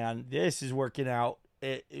me, man, this is working out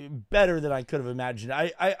better than I could have imagined.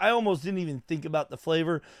 I almost didn't even think about the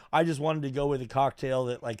flavor. I just wanted to go with a cocktail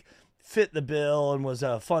that like fit the bill and was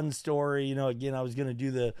a fun story. Again, I was going to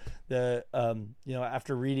do the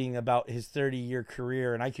after reading about his 30-year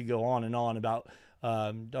career, and I could go on and on about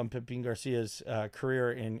Don Pepin Garcia's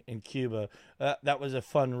career in Cuba. That was a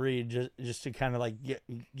fun read just to kind of like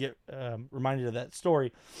get reminded of that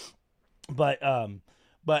story.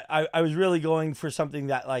 But I was really going for something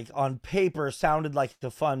that, like, on paper sounded like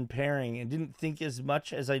the fun pairing and didn't think as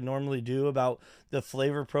much as I normally do about the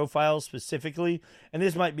flavor profile specifically. And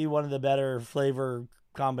this might be one of the better flavor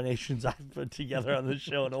combinations I've put together on the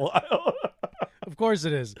show in a while. Of course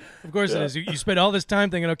it is. Of course it is. You spend all this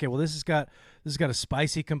time thinking, okay, well, this has got a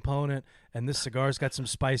spicy component, and this cigar's got some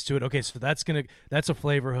spice to it. Okay, so that's a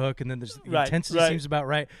flavor hook, and then the intensity seems about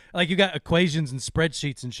right. Like you got equations and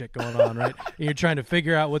spreadsheets and shit going on, right? And you're trying to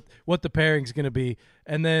figure out what the pairing's going to be,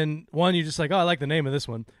 and then you're just like, oh, I like the name of this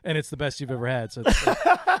one, and it's the best you've ever had. So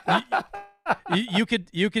you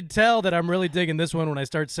could tell that I'm really digging this one when I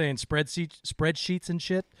start saying spreadsheets and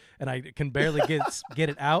shit, and I can barely get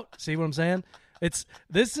it out. See what I'm saying? This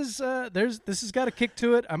has got a kick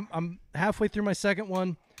to it. I'm halfway through my second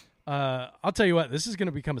one. I'll tell you what, this is going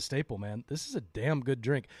to become a staple, man. This is a damn good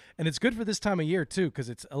drink, and it's good for this time of year too because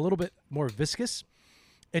it's a little bit more viscous.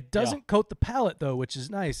 It doesn't coat the palate though, which is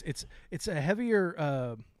nice. It's a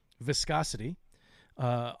heavier viscosity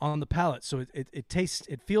on the palate, so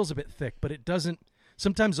it feels a bit thick, but it doesn't.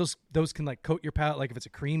 Sometimes those can like coat your palate, like if it's a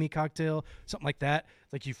creamy cocktail, something like that.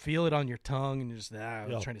 Like you feel it on your tongue and you're just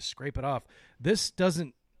trying to scrape it off. This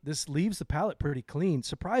doesn't. This leaves the palate pretty clean,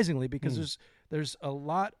 surprisingly, because there's a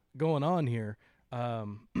lot going on here.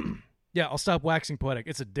 I'll stop waxing poetic.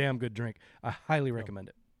 It's a damn good drink. I highly recommend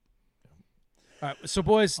it. All right, so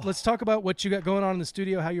boys, let's talk about what you got going on in the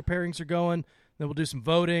studio, how your pairings are going. Then we'll do some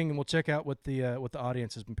voting and we'll check out what the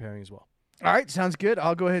audience has been pairing as well. All right, sounds good.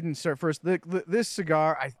 I'll go ahead and start first. This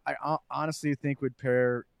cigar, I honestly think would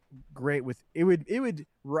pair great with it.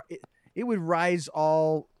 Would rise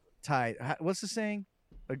all tide. What's the saying?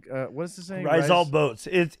 What's the saying? Rise all boats.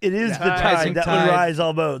 It is the tide that would rise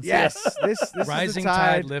all boats. Yes, this rising is the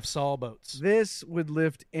tide lifts all boats. This would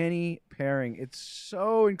lift any pairing. It's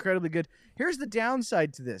so incredibly good. Here's the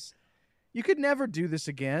downside to this. You could never do this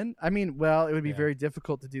again. I mean, well, it would be very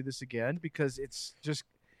difficult to do this again because it's just.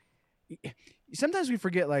 Sometimes we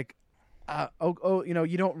forget, like,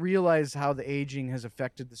 you don't realize how the aging has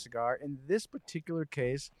affected the cigar. In this particular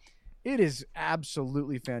case, it is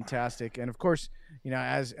absolutely fantastic. And of course,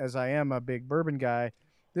 as I am a big bourbon guy,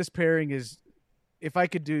 this pairing is, if I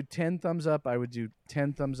could do 10 thumbs up, I would do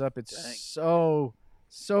 10 thumbs up. It's so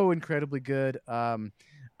incredibly good.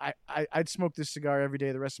 I'd smoke this cigar every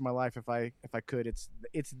day the rest of my life if I could. It's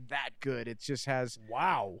that good. It just has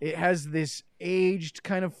It has this aged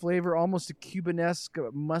kind of flavor, almost a Cubanesque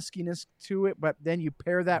muskiness to it. But then you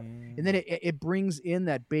pair that, and then it brings in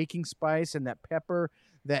that baking spice and that pepper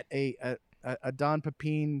that a Don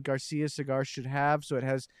Pepin Garcia cigar should have. So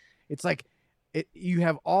you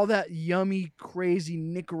have all that yummy, crazy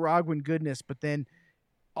Nicaraguan goodness, but then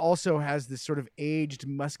also has this sort of aged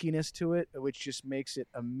muskiness to it, which just makes it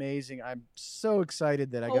amazing. I'm so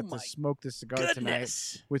excited that I got to smoke this cigar tonight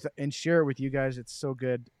and share it with you guys. It's so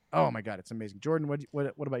good. Oh my God, it's amazing. Jordan,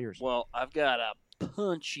 what about yours? Well, I've got a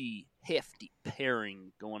punchy, hefty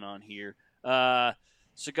pairing going on here.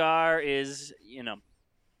 Cigar is,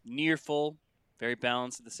 near full, very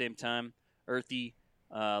balanced at the same time, earthy,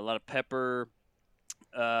 a lot of pepper.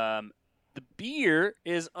 The beer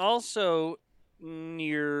is also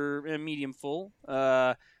near medium full,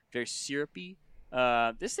 very syrupy.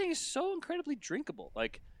 This thing is so incredibly drinkable.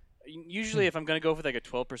 Like, usually if I'm going to go for like a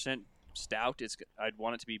 12% stout, I'd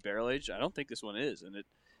want it to be barrel aged. I don't think this one is, and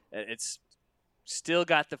it's still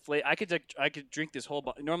got the flavor. I could drink this whole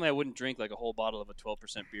bottle. Normally I wouldn't drink like a whole bottle of a 12%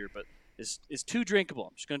 beer, but it's too drinkable.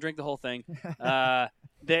 I'm just going to drink the whole thing.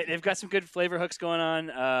 They've got some good flavor hooks going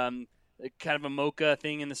on. kind of a mocha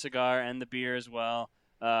thing in the cigar and the beer as well.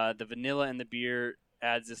 The vanilla in the beer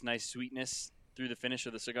adds this nice sweetness through the finish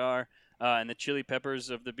of the cigar, and the chili peppers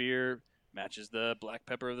of the beer matches the black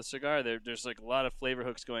pepper of the cigar. There's like a lot of flavor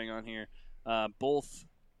hooks going on here. Both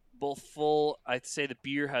full. I'd say the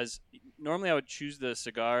beer has. Normally, I would choose the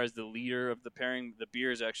cigar as the leader of the pairing. The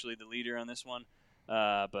beer is actually the leader on this one.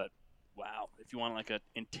 But wow, if you want like an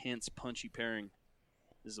intense, punchy pairing,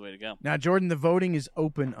 this is the way to go. Now, Jordan, the voting is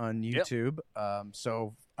open on YouTube,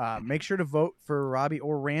 so make sure to vote for Robby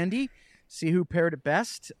or Randy. See who paired it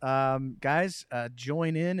best. Guys,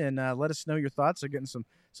 join in and let us know your thoughts. They're getting some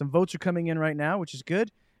votes are coming in right now, which is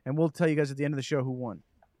good, and we'll tell you guys at the end of the show who won.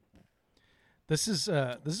 This is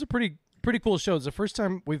a pretty cool show. It's the first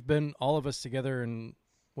time we've been all of us together in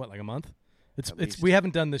like a month. We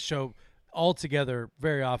haven't done this show all together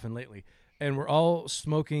very often lately, and we're all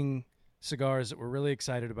smoking cigars that we're really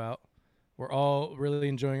excited about. We're all really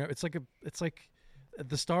enjoying it. It's like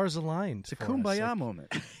the stars aligned. It's a kumbaya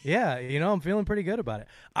moment. Yeah, I'm feeling pretty good about it.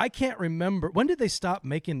 I can't remember when did they stop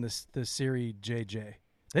making the Serie JJ.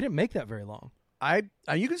 They didn't make that very long.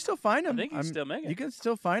 You can still find them. I think you can still make it. You can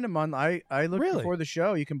still find them on. I looked Really? before the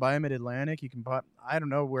show. You can buy them at Atlantic. You can buy. I don't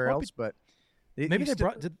know where else, but Maybe they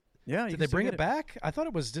brought. Did they bring it back? I thought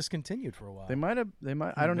it was discontinued for a while. They might.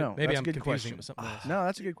 I don't know. Maybe that's I'm a good confusing question. it with something else. No,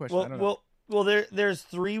 that's a good question. I don't know. Well, there's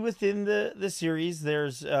 3 within the series.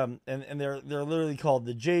 There's and they're literally called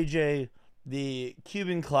the JJ, the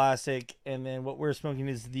Cuban Classic, and then what we're smoking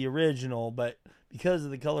is the original. But because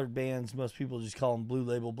of the colored bands, most people just call them Blue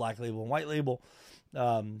Label, Black Label, and White Label.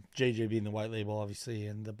 JJ being the White Label, obviously,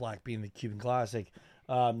 and the Black being the Cuban Classic.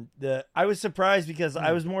 I was surprised because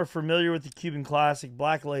I was more familiar with the Cuban Classic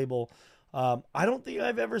Black Label. I don't think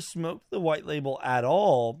I've ever smoked the White Label at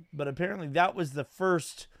all, but apparently that was the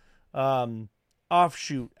first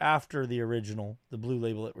offshoot after the original, the Blue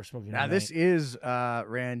Label that we're smoking. Now this is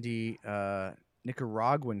Randy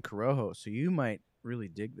Nicaraguan Corojo, so you might really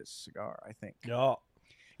dig this cigar. I think. Yeah.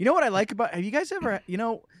 You know what I like about? Have you guys ever?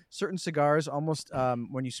 Certain cigars almost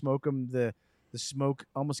when you smoke them, the smoke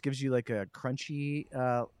almost gives you like a crunchy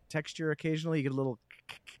texture. Occasionally, you get a little,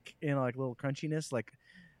 like a little crunchiness. Like,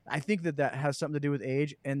 I think that has something to do with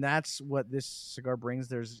age, and that's what this cigar brings.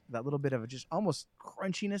 There's that little bit of just almost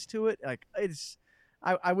crunchiness to it. Like it's,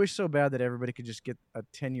 I wish so bad that everybody could just get a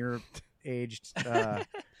 10-year aged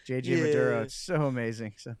JJ Maduro. It's so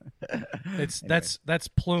amazing. So that's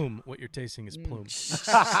plume. What you're tasting is plume.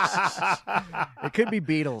 It could be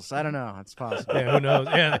Beatles. I don't know. It's possible. Yeah, who knows?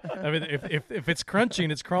 Yeah, I mean, if it's crunchy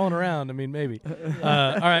and it's crawling around, I mean, maybe.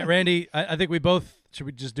 All right, Randy. I think we both should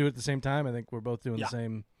we just do it at the same time. I think we're both doing the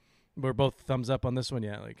same. We're both thumbs up on this one.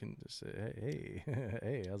 Yeah, we can just say,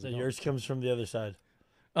 hey, how's it going? Yours comes from the other side.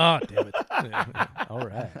 Oh, damn it! All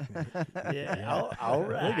right. Yeah. All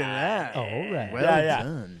right. Look at that. All right. Well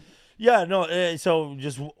done. Yeah, no, so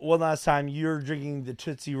just one last time, you're drinking the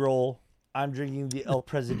Tootsie Roll. I'm drinking the El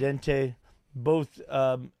Presidente. Both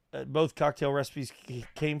cocktail recipes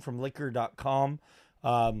came from liquor.com.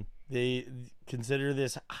 They consider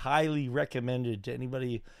this highly recommended to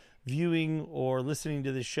anybody viewing or listening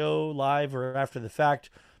to the show live or after the fact.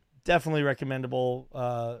 Definitely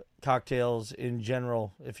recommendable cocktails in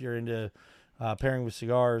general if you're into pairing with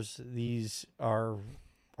cigars. These are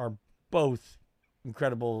both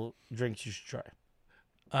incredible drinks you should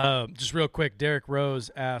try. Just real quick, Derek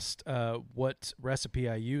Rose asked what recipe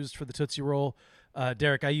I used for the Tootsie Roll.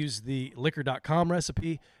 Derek, I used the liquor.com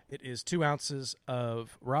recipe. It is 2 ounces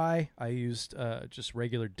of rye. I used just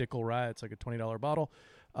regular Dickel rye. It's like a $20 bottle.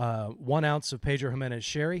 1 ounce of Pedro Jimenez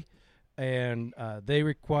sherry. And they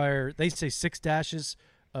say 6 dashes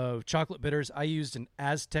of chocolate bitters. I used an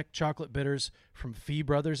Aztec chocolate bitters from Fee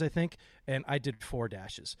Brothers, I think, and I did 4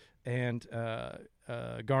 dashes and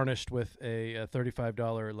garnished with a $35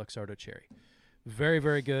 Luxardo cherry. Very,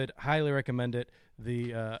 very good. Highly recommend it.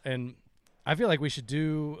 And I feel like we should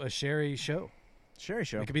do a sherry show. Sherry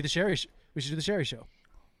show. It could be the sherry. We should do the sherry show.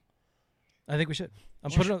 I think we should.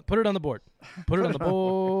 Put it on the board. Put it on the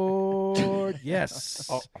board. Yes.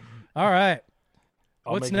 All right.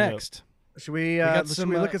 What's next? Should we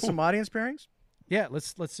look at some audience pairings? Yeah,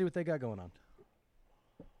 let's see what they got going on.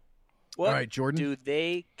 What All right, Jordan. do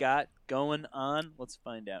they got going on? Let's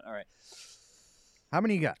find out. All right. How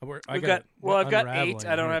many you got? I've got 8.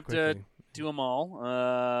 I don't have to do them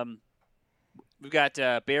all. We've got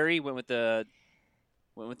Barry went with the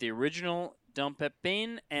original Don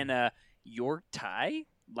Pepin and York Thai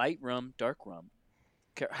light rum, dark rum.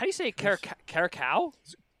 How do you say Curacao?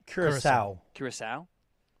 Curacao.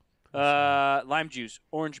 Lime juice,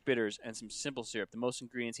 orange bitters, and some simple syrup. The most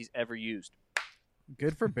ingredients he's ever used.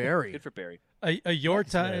 Good for Barry. Good for Barry. A your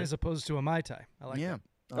tie as opposed to a my tie. I like Yeah.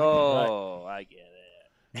 that. Oh, I get it.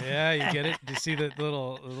 Yeah, you get it. Do you see the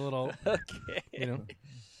little? Okay. You know.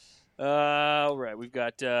 All right, we've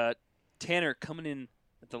got Tanner coming in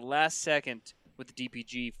at the last second with the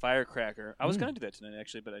DPG firecracker. I was going to do that tonight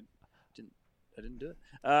actually, but I didn't do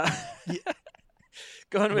it.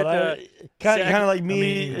 Going with kind of like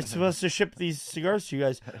me. It's supposed to ship these cigars to you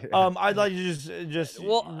guys. I'd like to just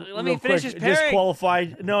well, let me finish his pairing.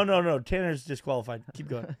 Disqualified. No. Tanner's disqualified. Keep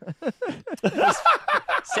going.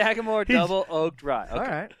 Sagamore double oaked rye. Okay. All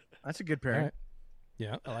right, that's a good pairing. Right.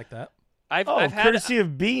 Yeah, I like that. I've had courtesy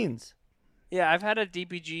of beans. Yeah, I've had a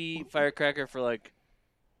DPG firecracker for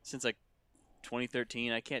since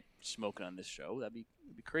 2013. I can't smoke it on this show. That'd be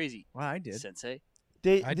crazy. Well, I did. Sensei.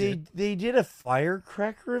 They did a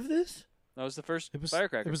firecracker of this? That was the first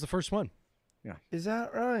firecracker. It was the first one. Yeah. Is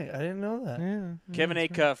that right? I didn't know that. Yeah. Kevin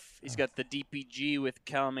Acuff, he's got the DPG with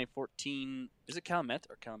Calumet 14. Is it Calumet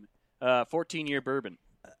or Calumet? 14-year bourbon.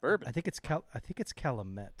 I think it's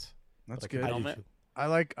Calumet. That's Like good. Calumet. I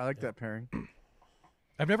like that pairing.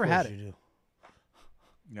 I've never had it. You do.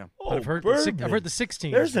 Yeah. But I've heard bourbon. I've heard the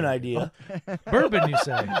 16. There's an idea. Bourbon, you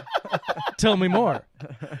say? Tell me more.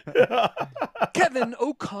 Kevin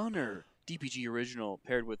O'Connor, DPG original,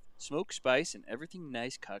 paired with smoke, spice, and everything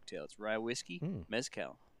nice cocktail. It's rye whiskey,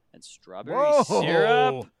 mezcal, and strawberry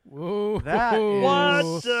syrup. Whoa. That is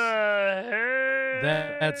What the heck?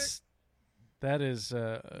 That is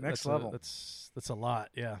Next level. That's a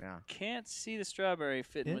lot. Yeah. Can't see the strawberry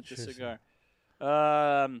fitting with the Interesting. cigar.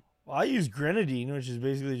 Well, I use grenadine, which is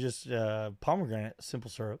basically just pomegranate, simple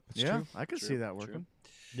syrup. Yeah, I could see that working.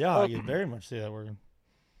 Yeah, I can very much see that working.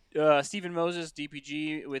 Stephen Moses,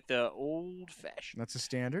 DPG with the old fashioned. That's a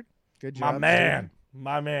standard. Good job.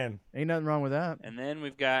 My man. Ain't nothing wrong with that. And then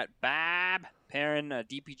we've got Bob pairing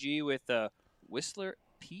DPG with Whistler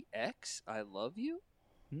PX. I love you.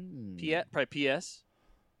 Probably PS.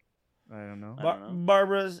 I don't know.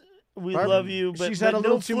 Barbara, we love you, but she's had a no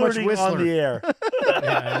little too much flirting Whistler on the air.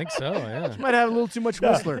 Yeah, I think so. Yeah. Might have a little too much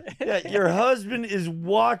Whistler. Yeah, your husband is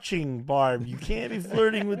watching, Barb. You can't be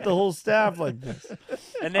flirting with the whole staff like this.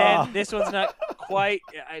 And then this one's not quite.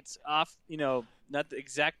 It's off. Not the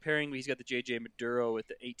exact pairing, but he's got the JJ Maduro with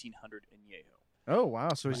the 1800 Añejo. Oh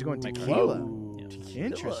wow! So he's going tequila. Whoa.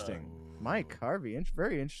 Interesting. Mike Harvey.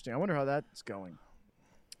 Very interesting. I wonder how that's going.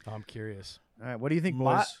 I'm curious. All right. What do you think,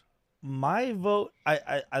 boys? My vote,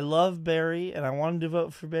 I love Barry, and I wanted to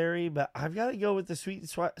vote for Barry, but I've got to go with the sweet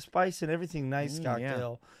spice and everything nice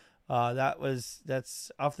cocktail. Yeah.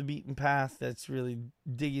 That's off the beaten path. That's really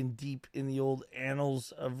digging deep in the old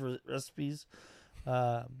annals of recipes.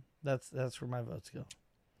 That's where my votes go.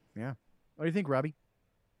 Yeah. What do you think, Robby?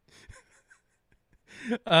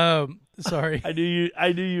 Sorry. I knew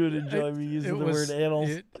you would enjoy me using the word annals.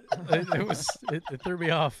 It threw me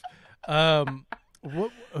off.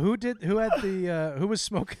 Who was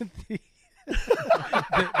smoking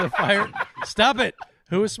the fire? Stop it!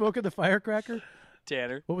 Who was smoking the firecracker?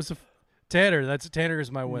 Tanner. What was the Tanner? Tanner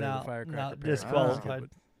is my winner. The firecracker. Not pairing. disqualified.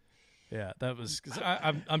 Yeah, that was because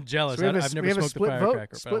I'm jealous. So I've never smoked the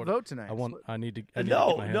firecracker. Split vote tonight. I need to.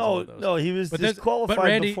 No. He was disqualified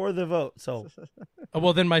Randy, before the vote. So.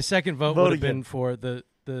 Well, then my second vote would have again. been for the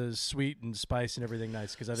sweet and spice and everything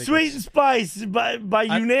nice because I think Sweet and spice by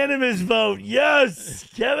unanimous vote. Yes,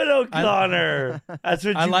 Kevin O'Connor. That's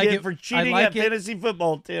what you get for cheating at fantasy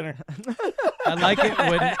football, Tanner. I like it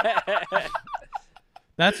when.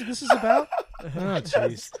 That's what this is about. Oh,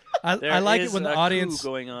 jeez. I like it when the audience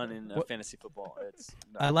going on in fantasy football.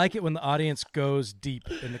 I like it when the audience goes deep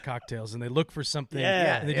in the cocktails and they look for something.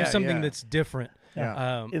 Yeah, and they do something that's different.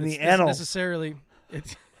 Yeah. In the it's annals. necessarily.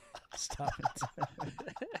 Stop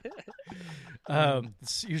it.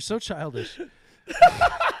 You're so childish. All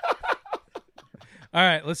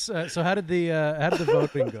right, let's. So how did the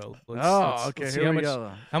voting go? Let's see here we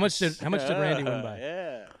go. How much did Randy win by?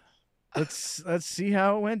 Yeah. Let's see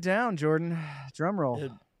how it went down, Jordan. Drum roll.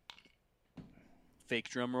 Fake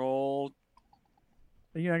drum roll.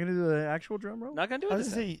 Are you not gonna do the actual drum roll? Not gonna do it.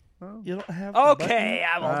 This time. You don't have. Okay,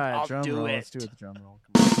 All right, I'll drum do roll. it. Let's do it. The drum roll.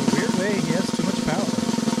 Come on. In a weird way, he has too much power.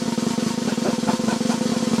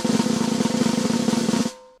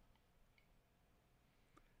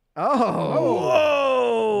 Oh,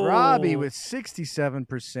 Whoa! Robby with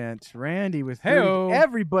 67%. Randy with 30%. Hey-o.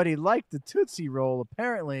 Everybody liked the Tootsie Roll,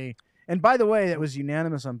 apparently. And by the way, that was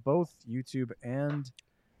unanimous on both YouTube and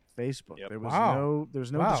Facebook. Yep. There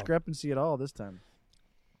was no Wow. discrepancy at all this time.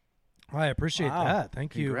 I appreciate that.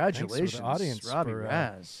 Thank you. Congratulations, Thanks for the audience Robby for,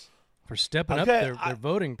 Raz. for stepping up their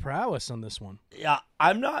voting prowess on this one. Yeah,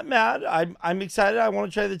 I'm not mad. I'm excited. I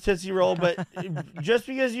want to try the Tootsie Roll, but just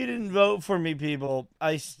because you didn't vote for me, people,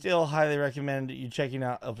 I still highly recommend you checking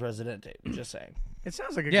out El Presidente. Just saying. It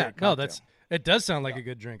sounds like a great cocktail. It does sound like a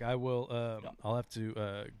good drink. I will. I'll have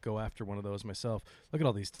to go after one of those myself. Look at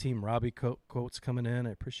all these Team Robby quotes coming in.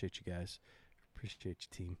 I appreciate you guys. Appreciate you,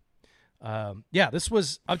 team. This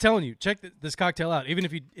was. I'm telling you, check this cocktail out. Even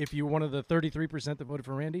if you're one of the 33% that voted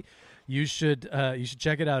for Randy, you should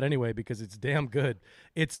check it out anyway because it's damn good.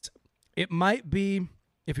 It might be,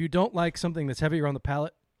 if you don't like something that's heavier on the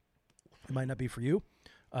palate, it might not be for you.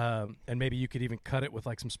 And maybe you could even cut it with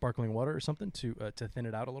like some sparkling water or something to thin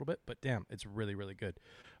it out a little bit. But damn, it's really, really good.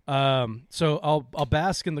 So I'll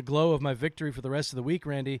bask in the glow of my victory for the rest of the week,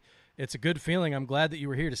 Randy. It's a good feeling. I'm glad that you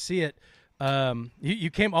were here to see it. You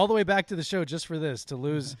came all the way back to the show just for this, to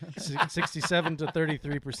lose 67 to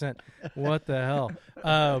 33%. What the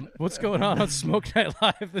hell? What's going on Smoke Night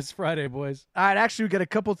Live this Friday, boys? All right, actually, we got a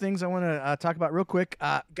couple things I want to talk about real quick.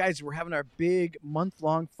 Guys, we're having our big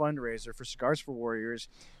month-long fundraiser for Cigars for Warriors.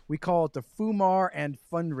 We call it the Fumar and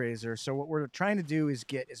Fundraiser. So what we're trying to do is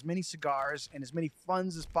get as many cigars and as many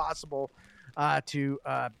funds as possible to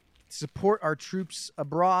support our troops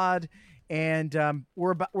abroad. And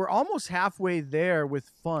we're almost halfway there with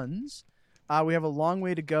funds. We have a long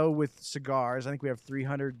way to go with cigars. I think we have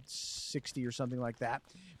 360 or something like that.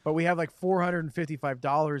 But we have like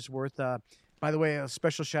 $455 worth. By the way, a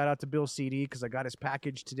special shout out to Bill CD because I got his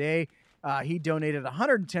package today. He donated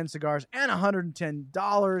 110 cigars and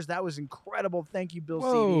 $110. That was incredible. Thank you, Bill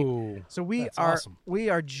CD. So we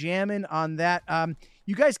are jamming on that.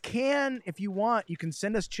 You guys can, if you want, you can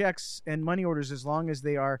send us checks and money orders as long as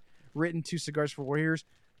they are written to Cigars for Warriors,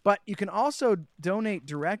 but you can also donate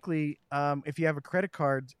directly if you have a credit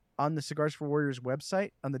card on the Cigars for Warriors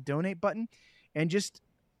website on the donate button, and just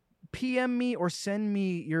PM me or send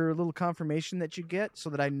me your little confirmation that you get so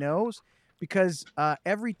that I know, because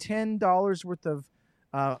every $10 worth of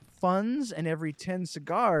funds and every 10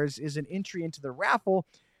 cigars is an entry into the raffle,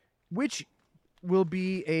 which will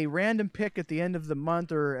be a random pick at the end of the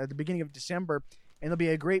month or at the beginning of December. And there'll be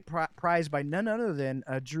a great prize by none other than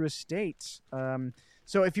Drew Estates.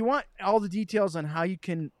 So if you want all the details on how you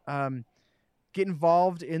can get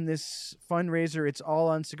involved in this fundraiser, it's all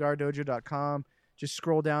on cigardojo.com. Just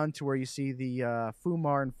scroll down to where you see the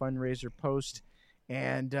Fumar and Fundraiser post,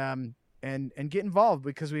 and get involved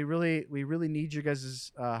because we really need your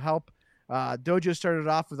guys' help. Dojo started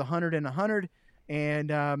off with 100 and 100,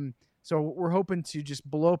 and so we're hoping to just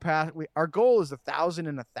blow past. Our goal is 1,000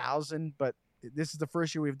 and 1,000, but this is the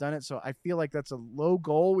first year we've done it, so I feel like that's a low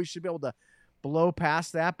goal. We should be able to blow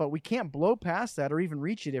past that, but we can't blow past that or even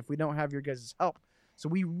reach it if we don't have your guys' help. So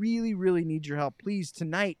we really, really need your help. Please,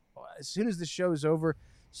 tonight, as soon as the show is over,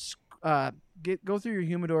 go through your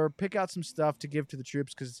humidor, pick out some stuff to give to the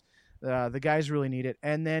troops because the guys really need it.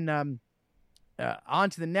 And then on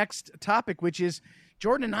to the next topic, which is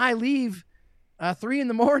Jordan and I leave 3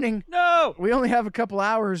 a.m. No! We only have a couple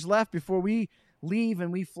hours left before we leave,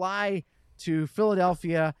 and we fly to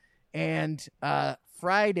Philadelphia, and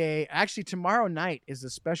Friday, actually tomorrow night, is a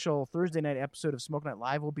special Thursday night episode of Smoke Night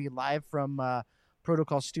Live. We'll be live from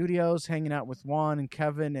Protocol Studios, hanging out with Juan and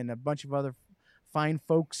Kevin and a bunch of other fine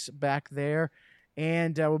folks back there,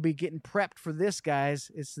 and we'll be getting prepped for this, guys.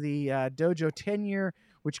 It's the Dojo 10-year,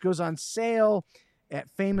 which goes on sale at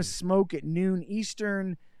Famous Smoke at noon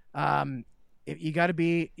Eastern. You got to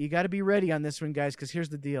be ready on this one, guys, because here's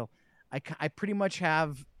the deal. I pretty much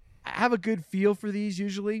have a good feel for these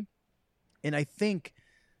usually, and I think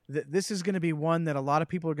that this is going to be one that a lot of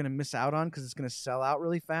people are going to miss out on because it's going to sell out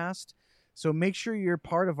really fast. So make sure you're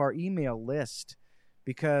part of our email list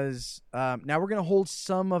because now we're going to hold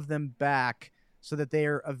some of them back so that they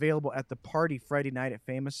are available at the party Friday night at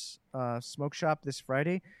Famous Smoke Shop this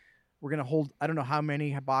Friday. We're going to hold, I don't know how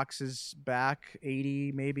many boxes back,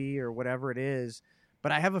 80 maybe or whatever it is,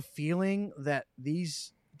 but I have a feeling that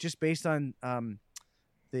these, just based on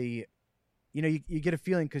you get a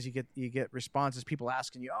feeling because you get responses, people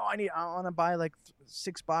asking you, I want to buy like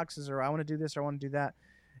 6 boxes, or I want to do this, or I want to do that.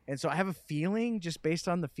 And so I have a feeling, just based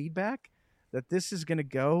on the feedback, that this is going to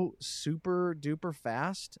go super duper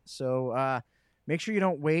fast. So make sure you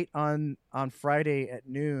don't wait on Friday at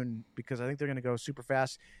noon, because I think they're going to go super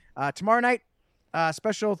fast. Tomorrow night,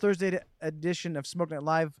 special Thursday edition of Smoke Night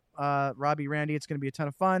Live, Robby, Randy. It's going to be a ton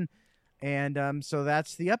of fun. And so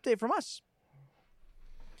that's the update from us.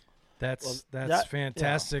 That's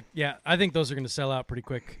fantastic. Yeah, I think those are going to sell out pretty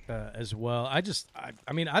quick as well. I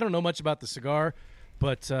mean, I don't know much about the cigar,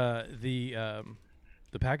 but the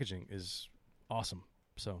packaging is awesome.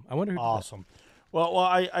 So I wonder who awesome. Well,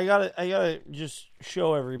 I gotta just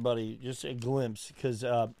show everybody just a glimpse because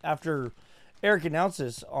after Eric announced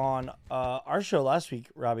this on our show last week,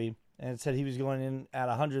 Robby, and said he was going in at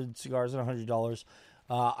 100 cigars and $100,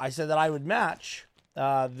 I said that I would match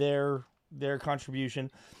their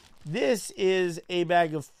contribution. This is a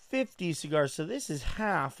bag of 50 cigars, so this is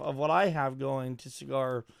half of what I have going to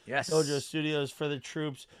Cigar Dojo Studios for the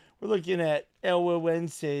troops. We're looking at El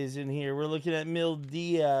Huehuenses in here. We're looking at Mil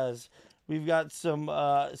Diaz. We've got some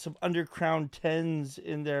Undercrown 10s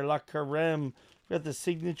in there, La Carême. We've got the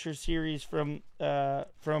signature series from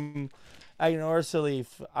Agno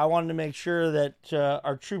Arsalif. I wanted to make sure that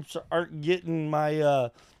our troops aren't getting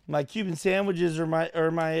my my Cuban sandwiches or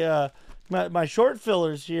my short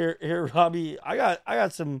fillers here, Robby. I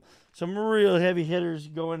got some real heavy hitters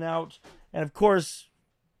going out, and of course,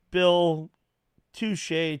 Bill, touche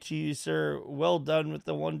to you, sir. Well done with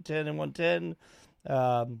the 110 and 110.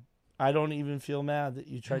 I don't even feel mad that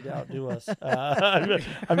you tried to outdo us. I'm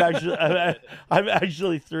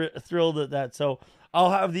actually thrilled at that. So I'll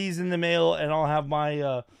have these in the mail, and I'll have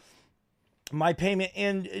my my payment.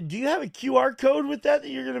 And do you have a QR code with that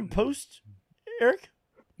you're going to post, Eric?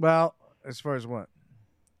 Well, as far as what?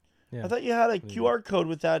 Yeah. I thought you had a QR code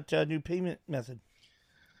with that new payment method.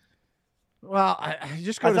 Well, I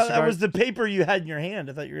just go I to thought Cigar... that was the paper you had in your hand.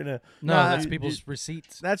 I thought you were gonna. No, that's people's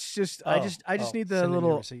receipts. That's just. I just need the Send in your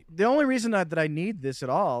little. receipt. The only reason that I need this at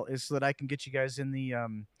all is so that I can get you guys in the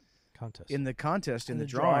Contest. in the contest, in the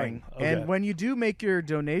drawing. drawing. Okay. And when you do make your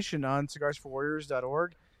donation on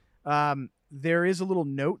cigarsforwarriors.org, there is a little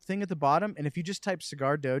note thing at the bottom, and if you just type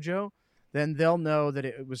Cigar Dojo, then they'll know that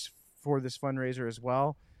it was for this fundraiser as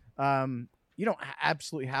well. You don't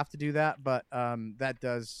absolutely have to do that, but that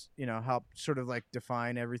does, help sort of like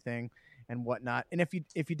define everything and whatnot. And if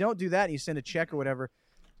you don't do that and you send a check or whatever,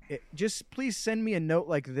 just please send me a note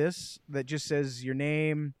like this that just says your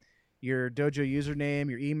name, your dojo username,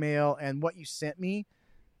 your email, and what you sent me,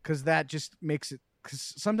 because that just makes it.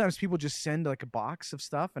 Because sometimes people just send like a box of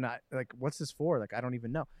stuff, and I like, what's this for? Like, I don't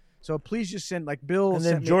even know. So please just send, like, Bill. And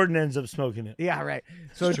then Jordan ends up smoking it. Yeah, right.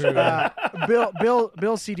 So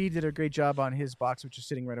Bill CD did a great job on his box, which is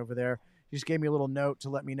sitting right over there. He just gave me a little note to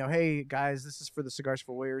let me know, hey guys, this is for the Cigars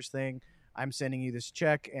for Warriors thing. I'm sending you this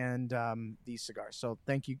check and these cigars. So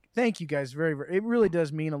thank you guys very, very. It really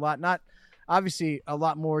does mean a lot. Not obviously a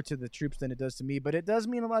lot more to the troops than it does to me, but it does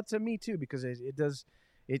mean a lot to me too, because it does.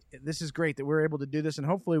 This is great that we're able to do this, and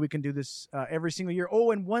hopefully we can do this every single year.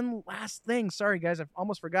 Oh, and one last thing. Sorry, guys, I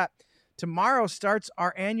almost forgot. Tomorrow starts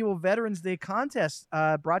our annual Veterans Day contest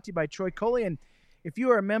brought to you by Troy Collian. If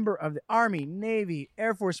you are a member of the Army, Navy,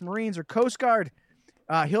 Air Force, Marines, or Coast Guard,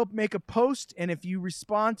 he'll make a post, and if you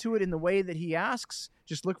respond to it in the way that he asks,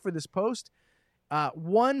 just look for this post.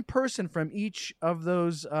 One person from each of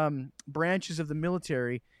those branches of the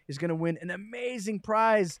military is going to win an amazing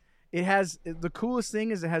prize. It has the coolest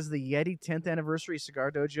thing is it has the Yeti 10th anniversary Cigar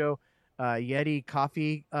Dojo Yeti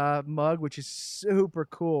coffee mug, which is super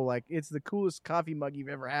cool. Like, it's the coolest coffee mug you've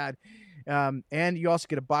ever had. And you also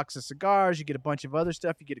get a box of cigars. You get a bunch of other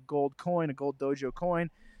stuff. You get a gold coin, a gold dojo coin.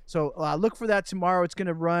 So look for that tomorrow. It's going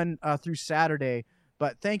to run through Saturday.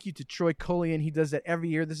 But thank you to Troy Collian. He does that every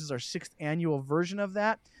year. This is our 6th annual version of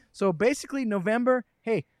that. So basically November,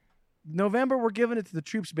 we're giving it to the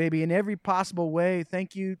troops, baby, in every possible way.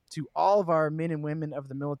 Thank you to all of our men and women of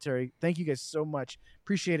the military. Thank you guys so much.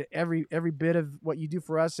 Appreciate it, every bit of what you do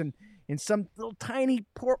for us, and in some little tiny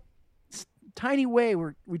way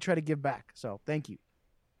we try to give back. So thank you.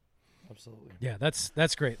 Absolutely. Yeah,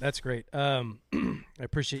 that's great. That's great. I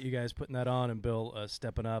appreciate you guys putting that on, and Bill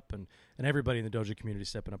stepping up, and everybody in the dojo community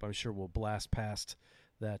stepping up. I'm sure we'll blast past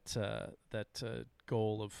that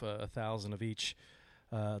goal of 1,000 of each.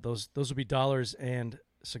 Those will be dollars and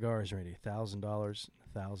cigars, Randy. $1,000,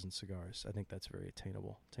 1,000 cigars. I think that's a very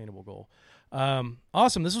attainable goal.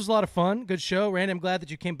 Awesome. This was a lot of fun. Good show, Randy. I'm glad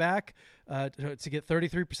that you came back to get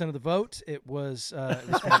 33% of the vote. It was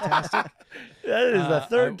fantastic. That is the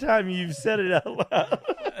third time you've said it out loud.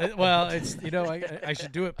 Well, it's I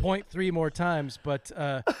should do it 0.3 more times, but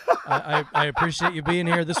I appreciate you being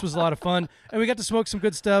here. This was a lot of fun, and we got to smoke some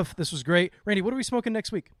good stuff. This was great, Randy. What are we smoking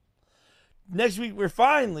next week? Next week, we're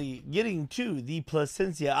finally getting to the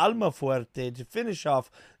Plasencia Almafuerte to finish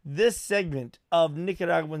off this segment of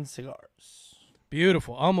Nicaraguan cigars.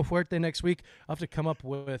 Beautiful. Almafuerte next week. I'll have to come up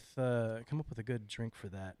with a good drink for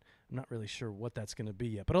that. I'm not really sure what that's going to be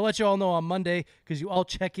yet, but I'll let you all know on Monday, because you all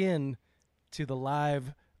check in to the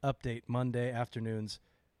live update Monday afternoons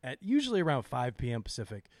at usually around 5 p.m.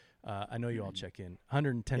 Pacific. I know you all check in.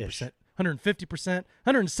 110%, 150%,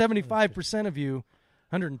 175% of you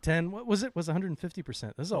 110. What was it? Was 150%?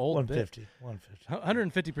 This is an old 150. bit.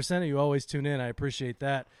 150. 150% of you always tune in. I appreciate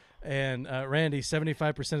that. And Randy,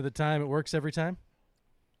 75% of the time, it works every time?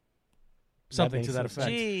 Something to that effect.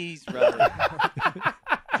 Jeez, brother.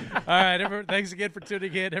 All right, everyone, thanks again for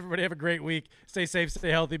tuning in. Everybody have a great week. Stay safe, stay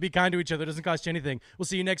healthy, be kind to each other. It doesn't cost you anything. We'll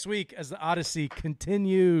see you next week as the Odyssey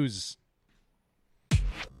continues.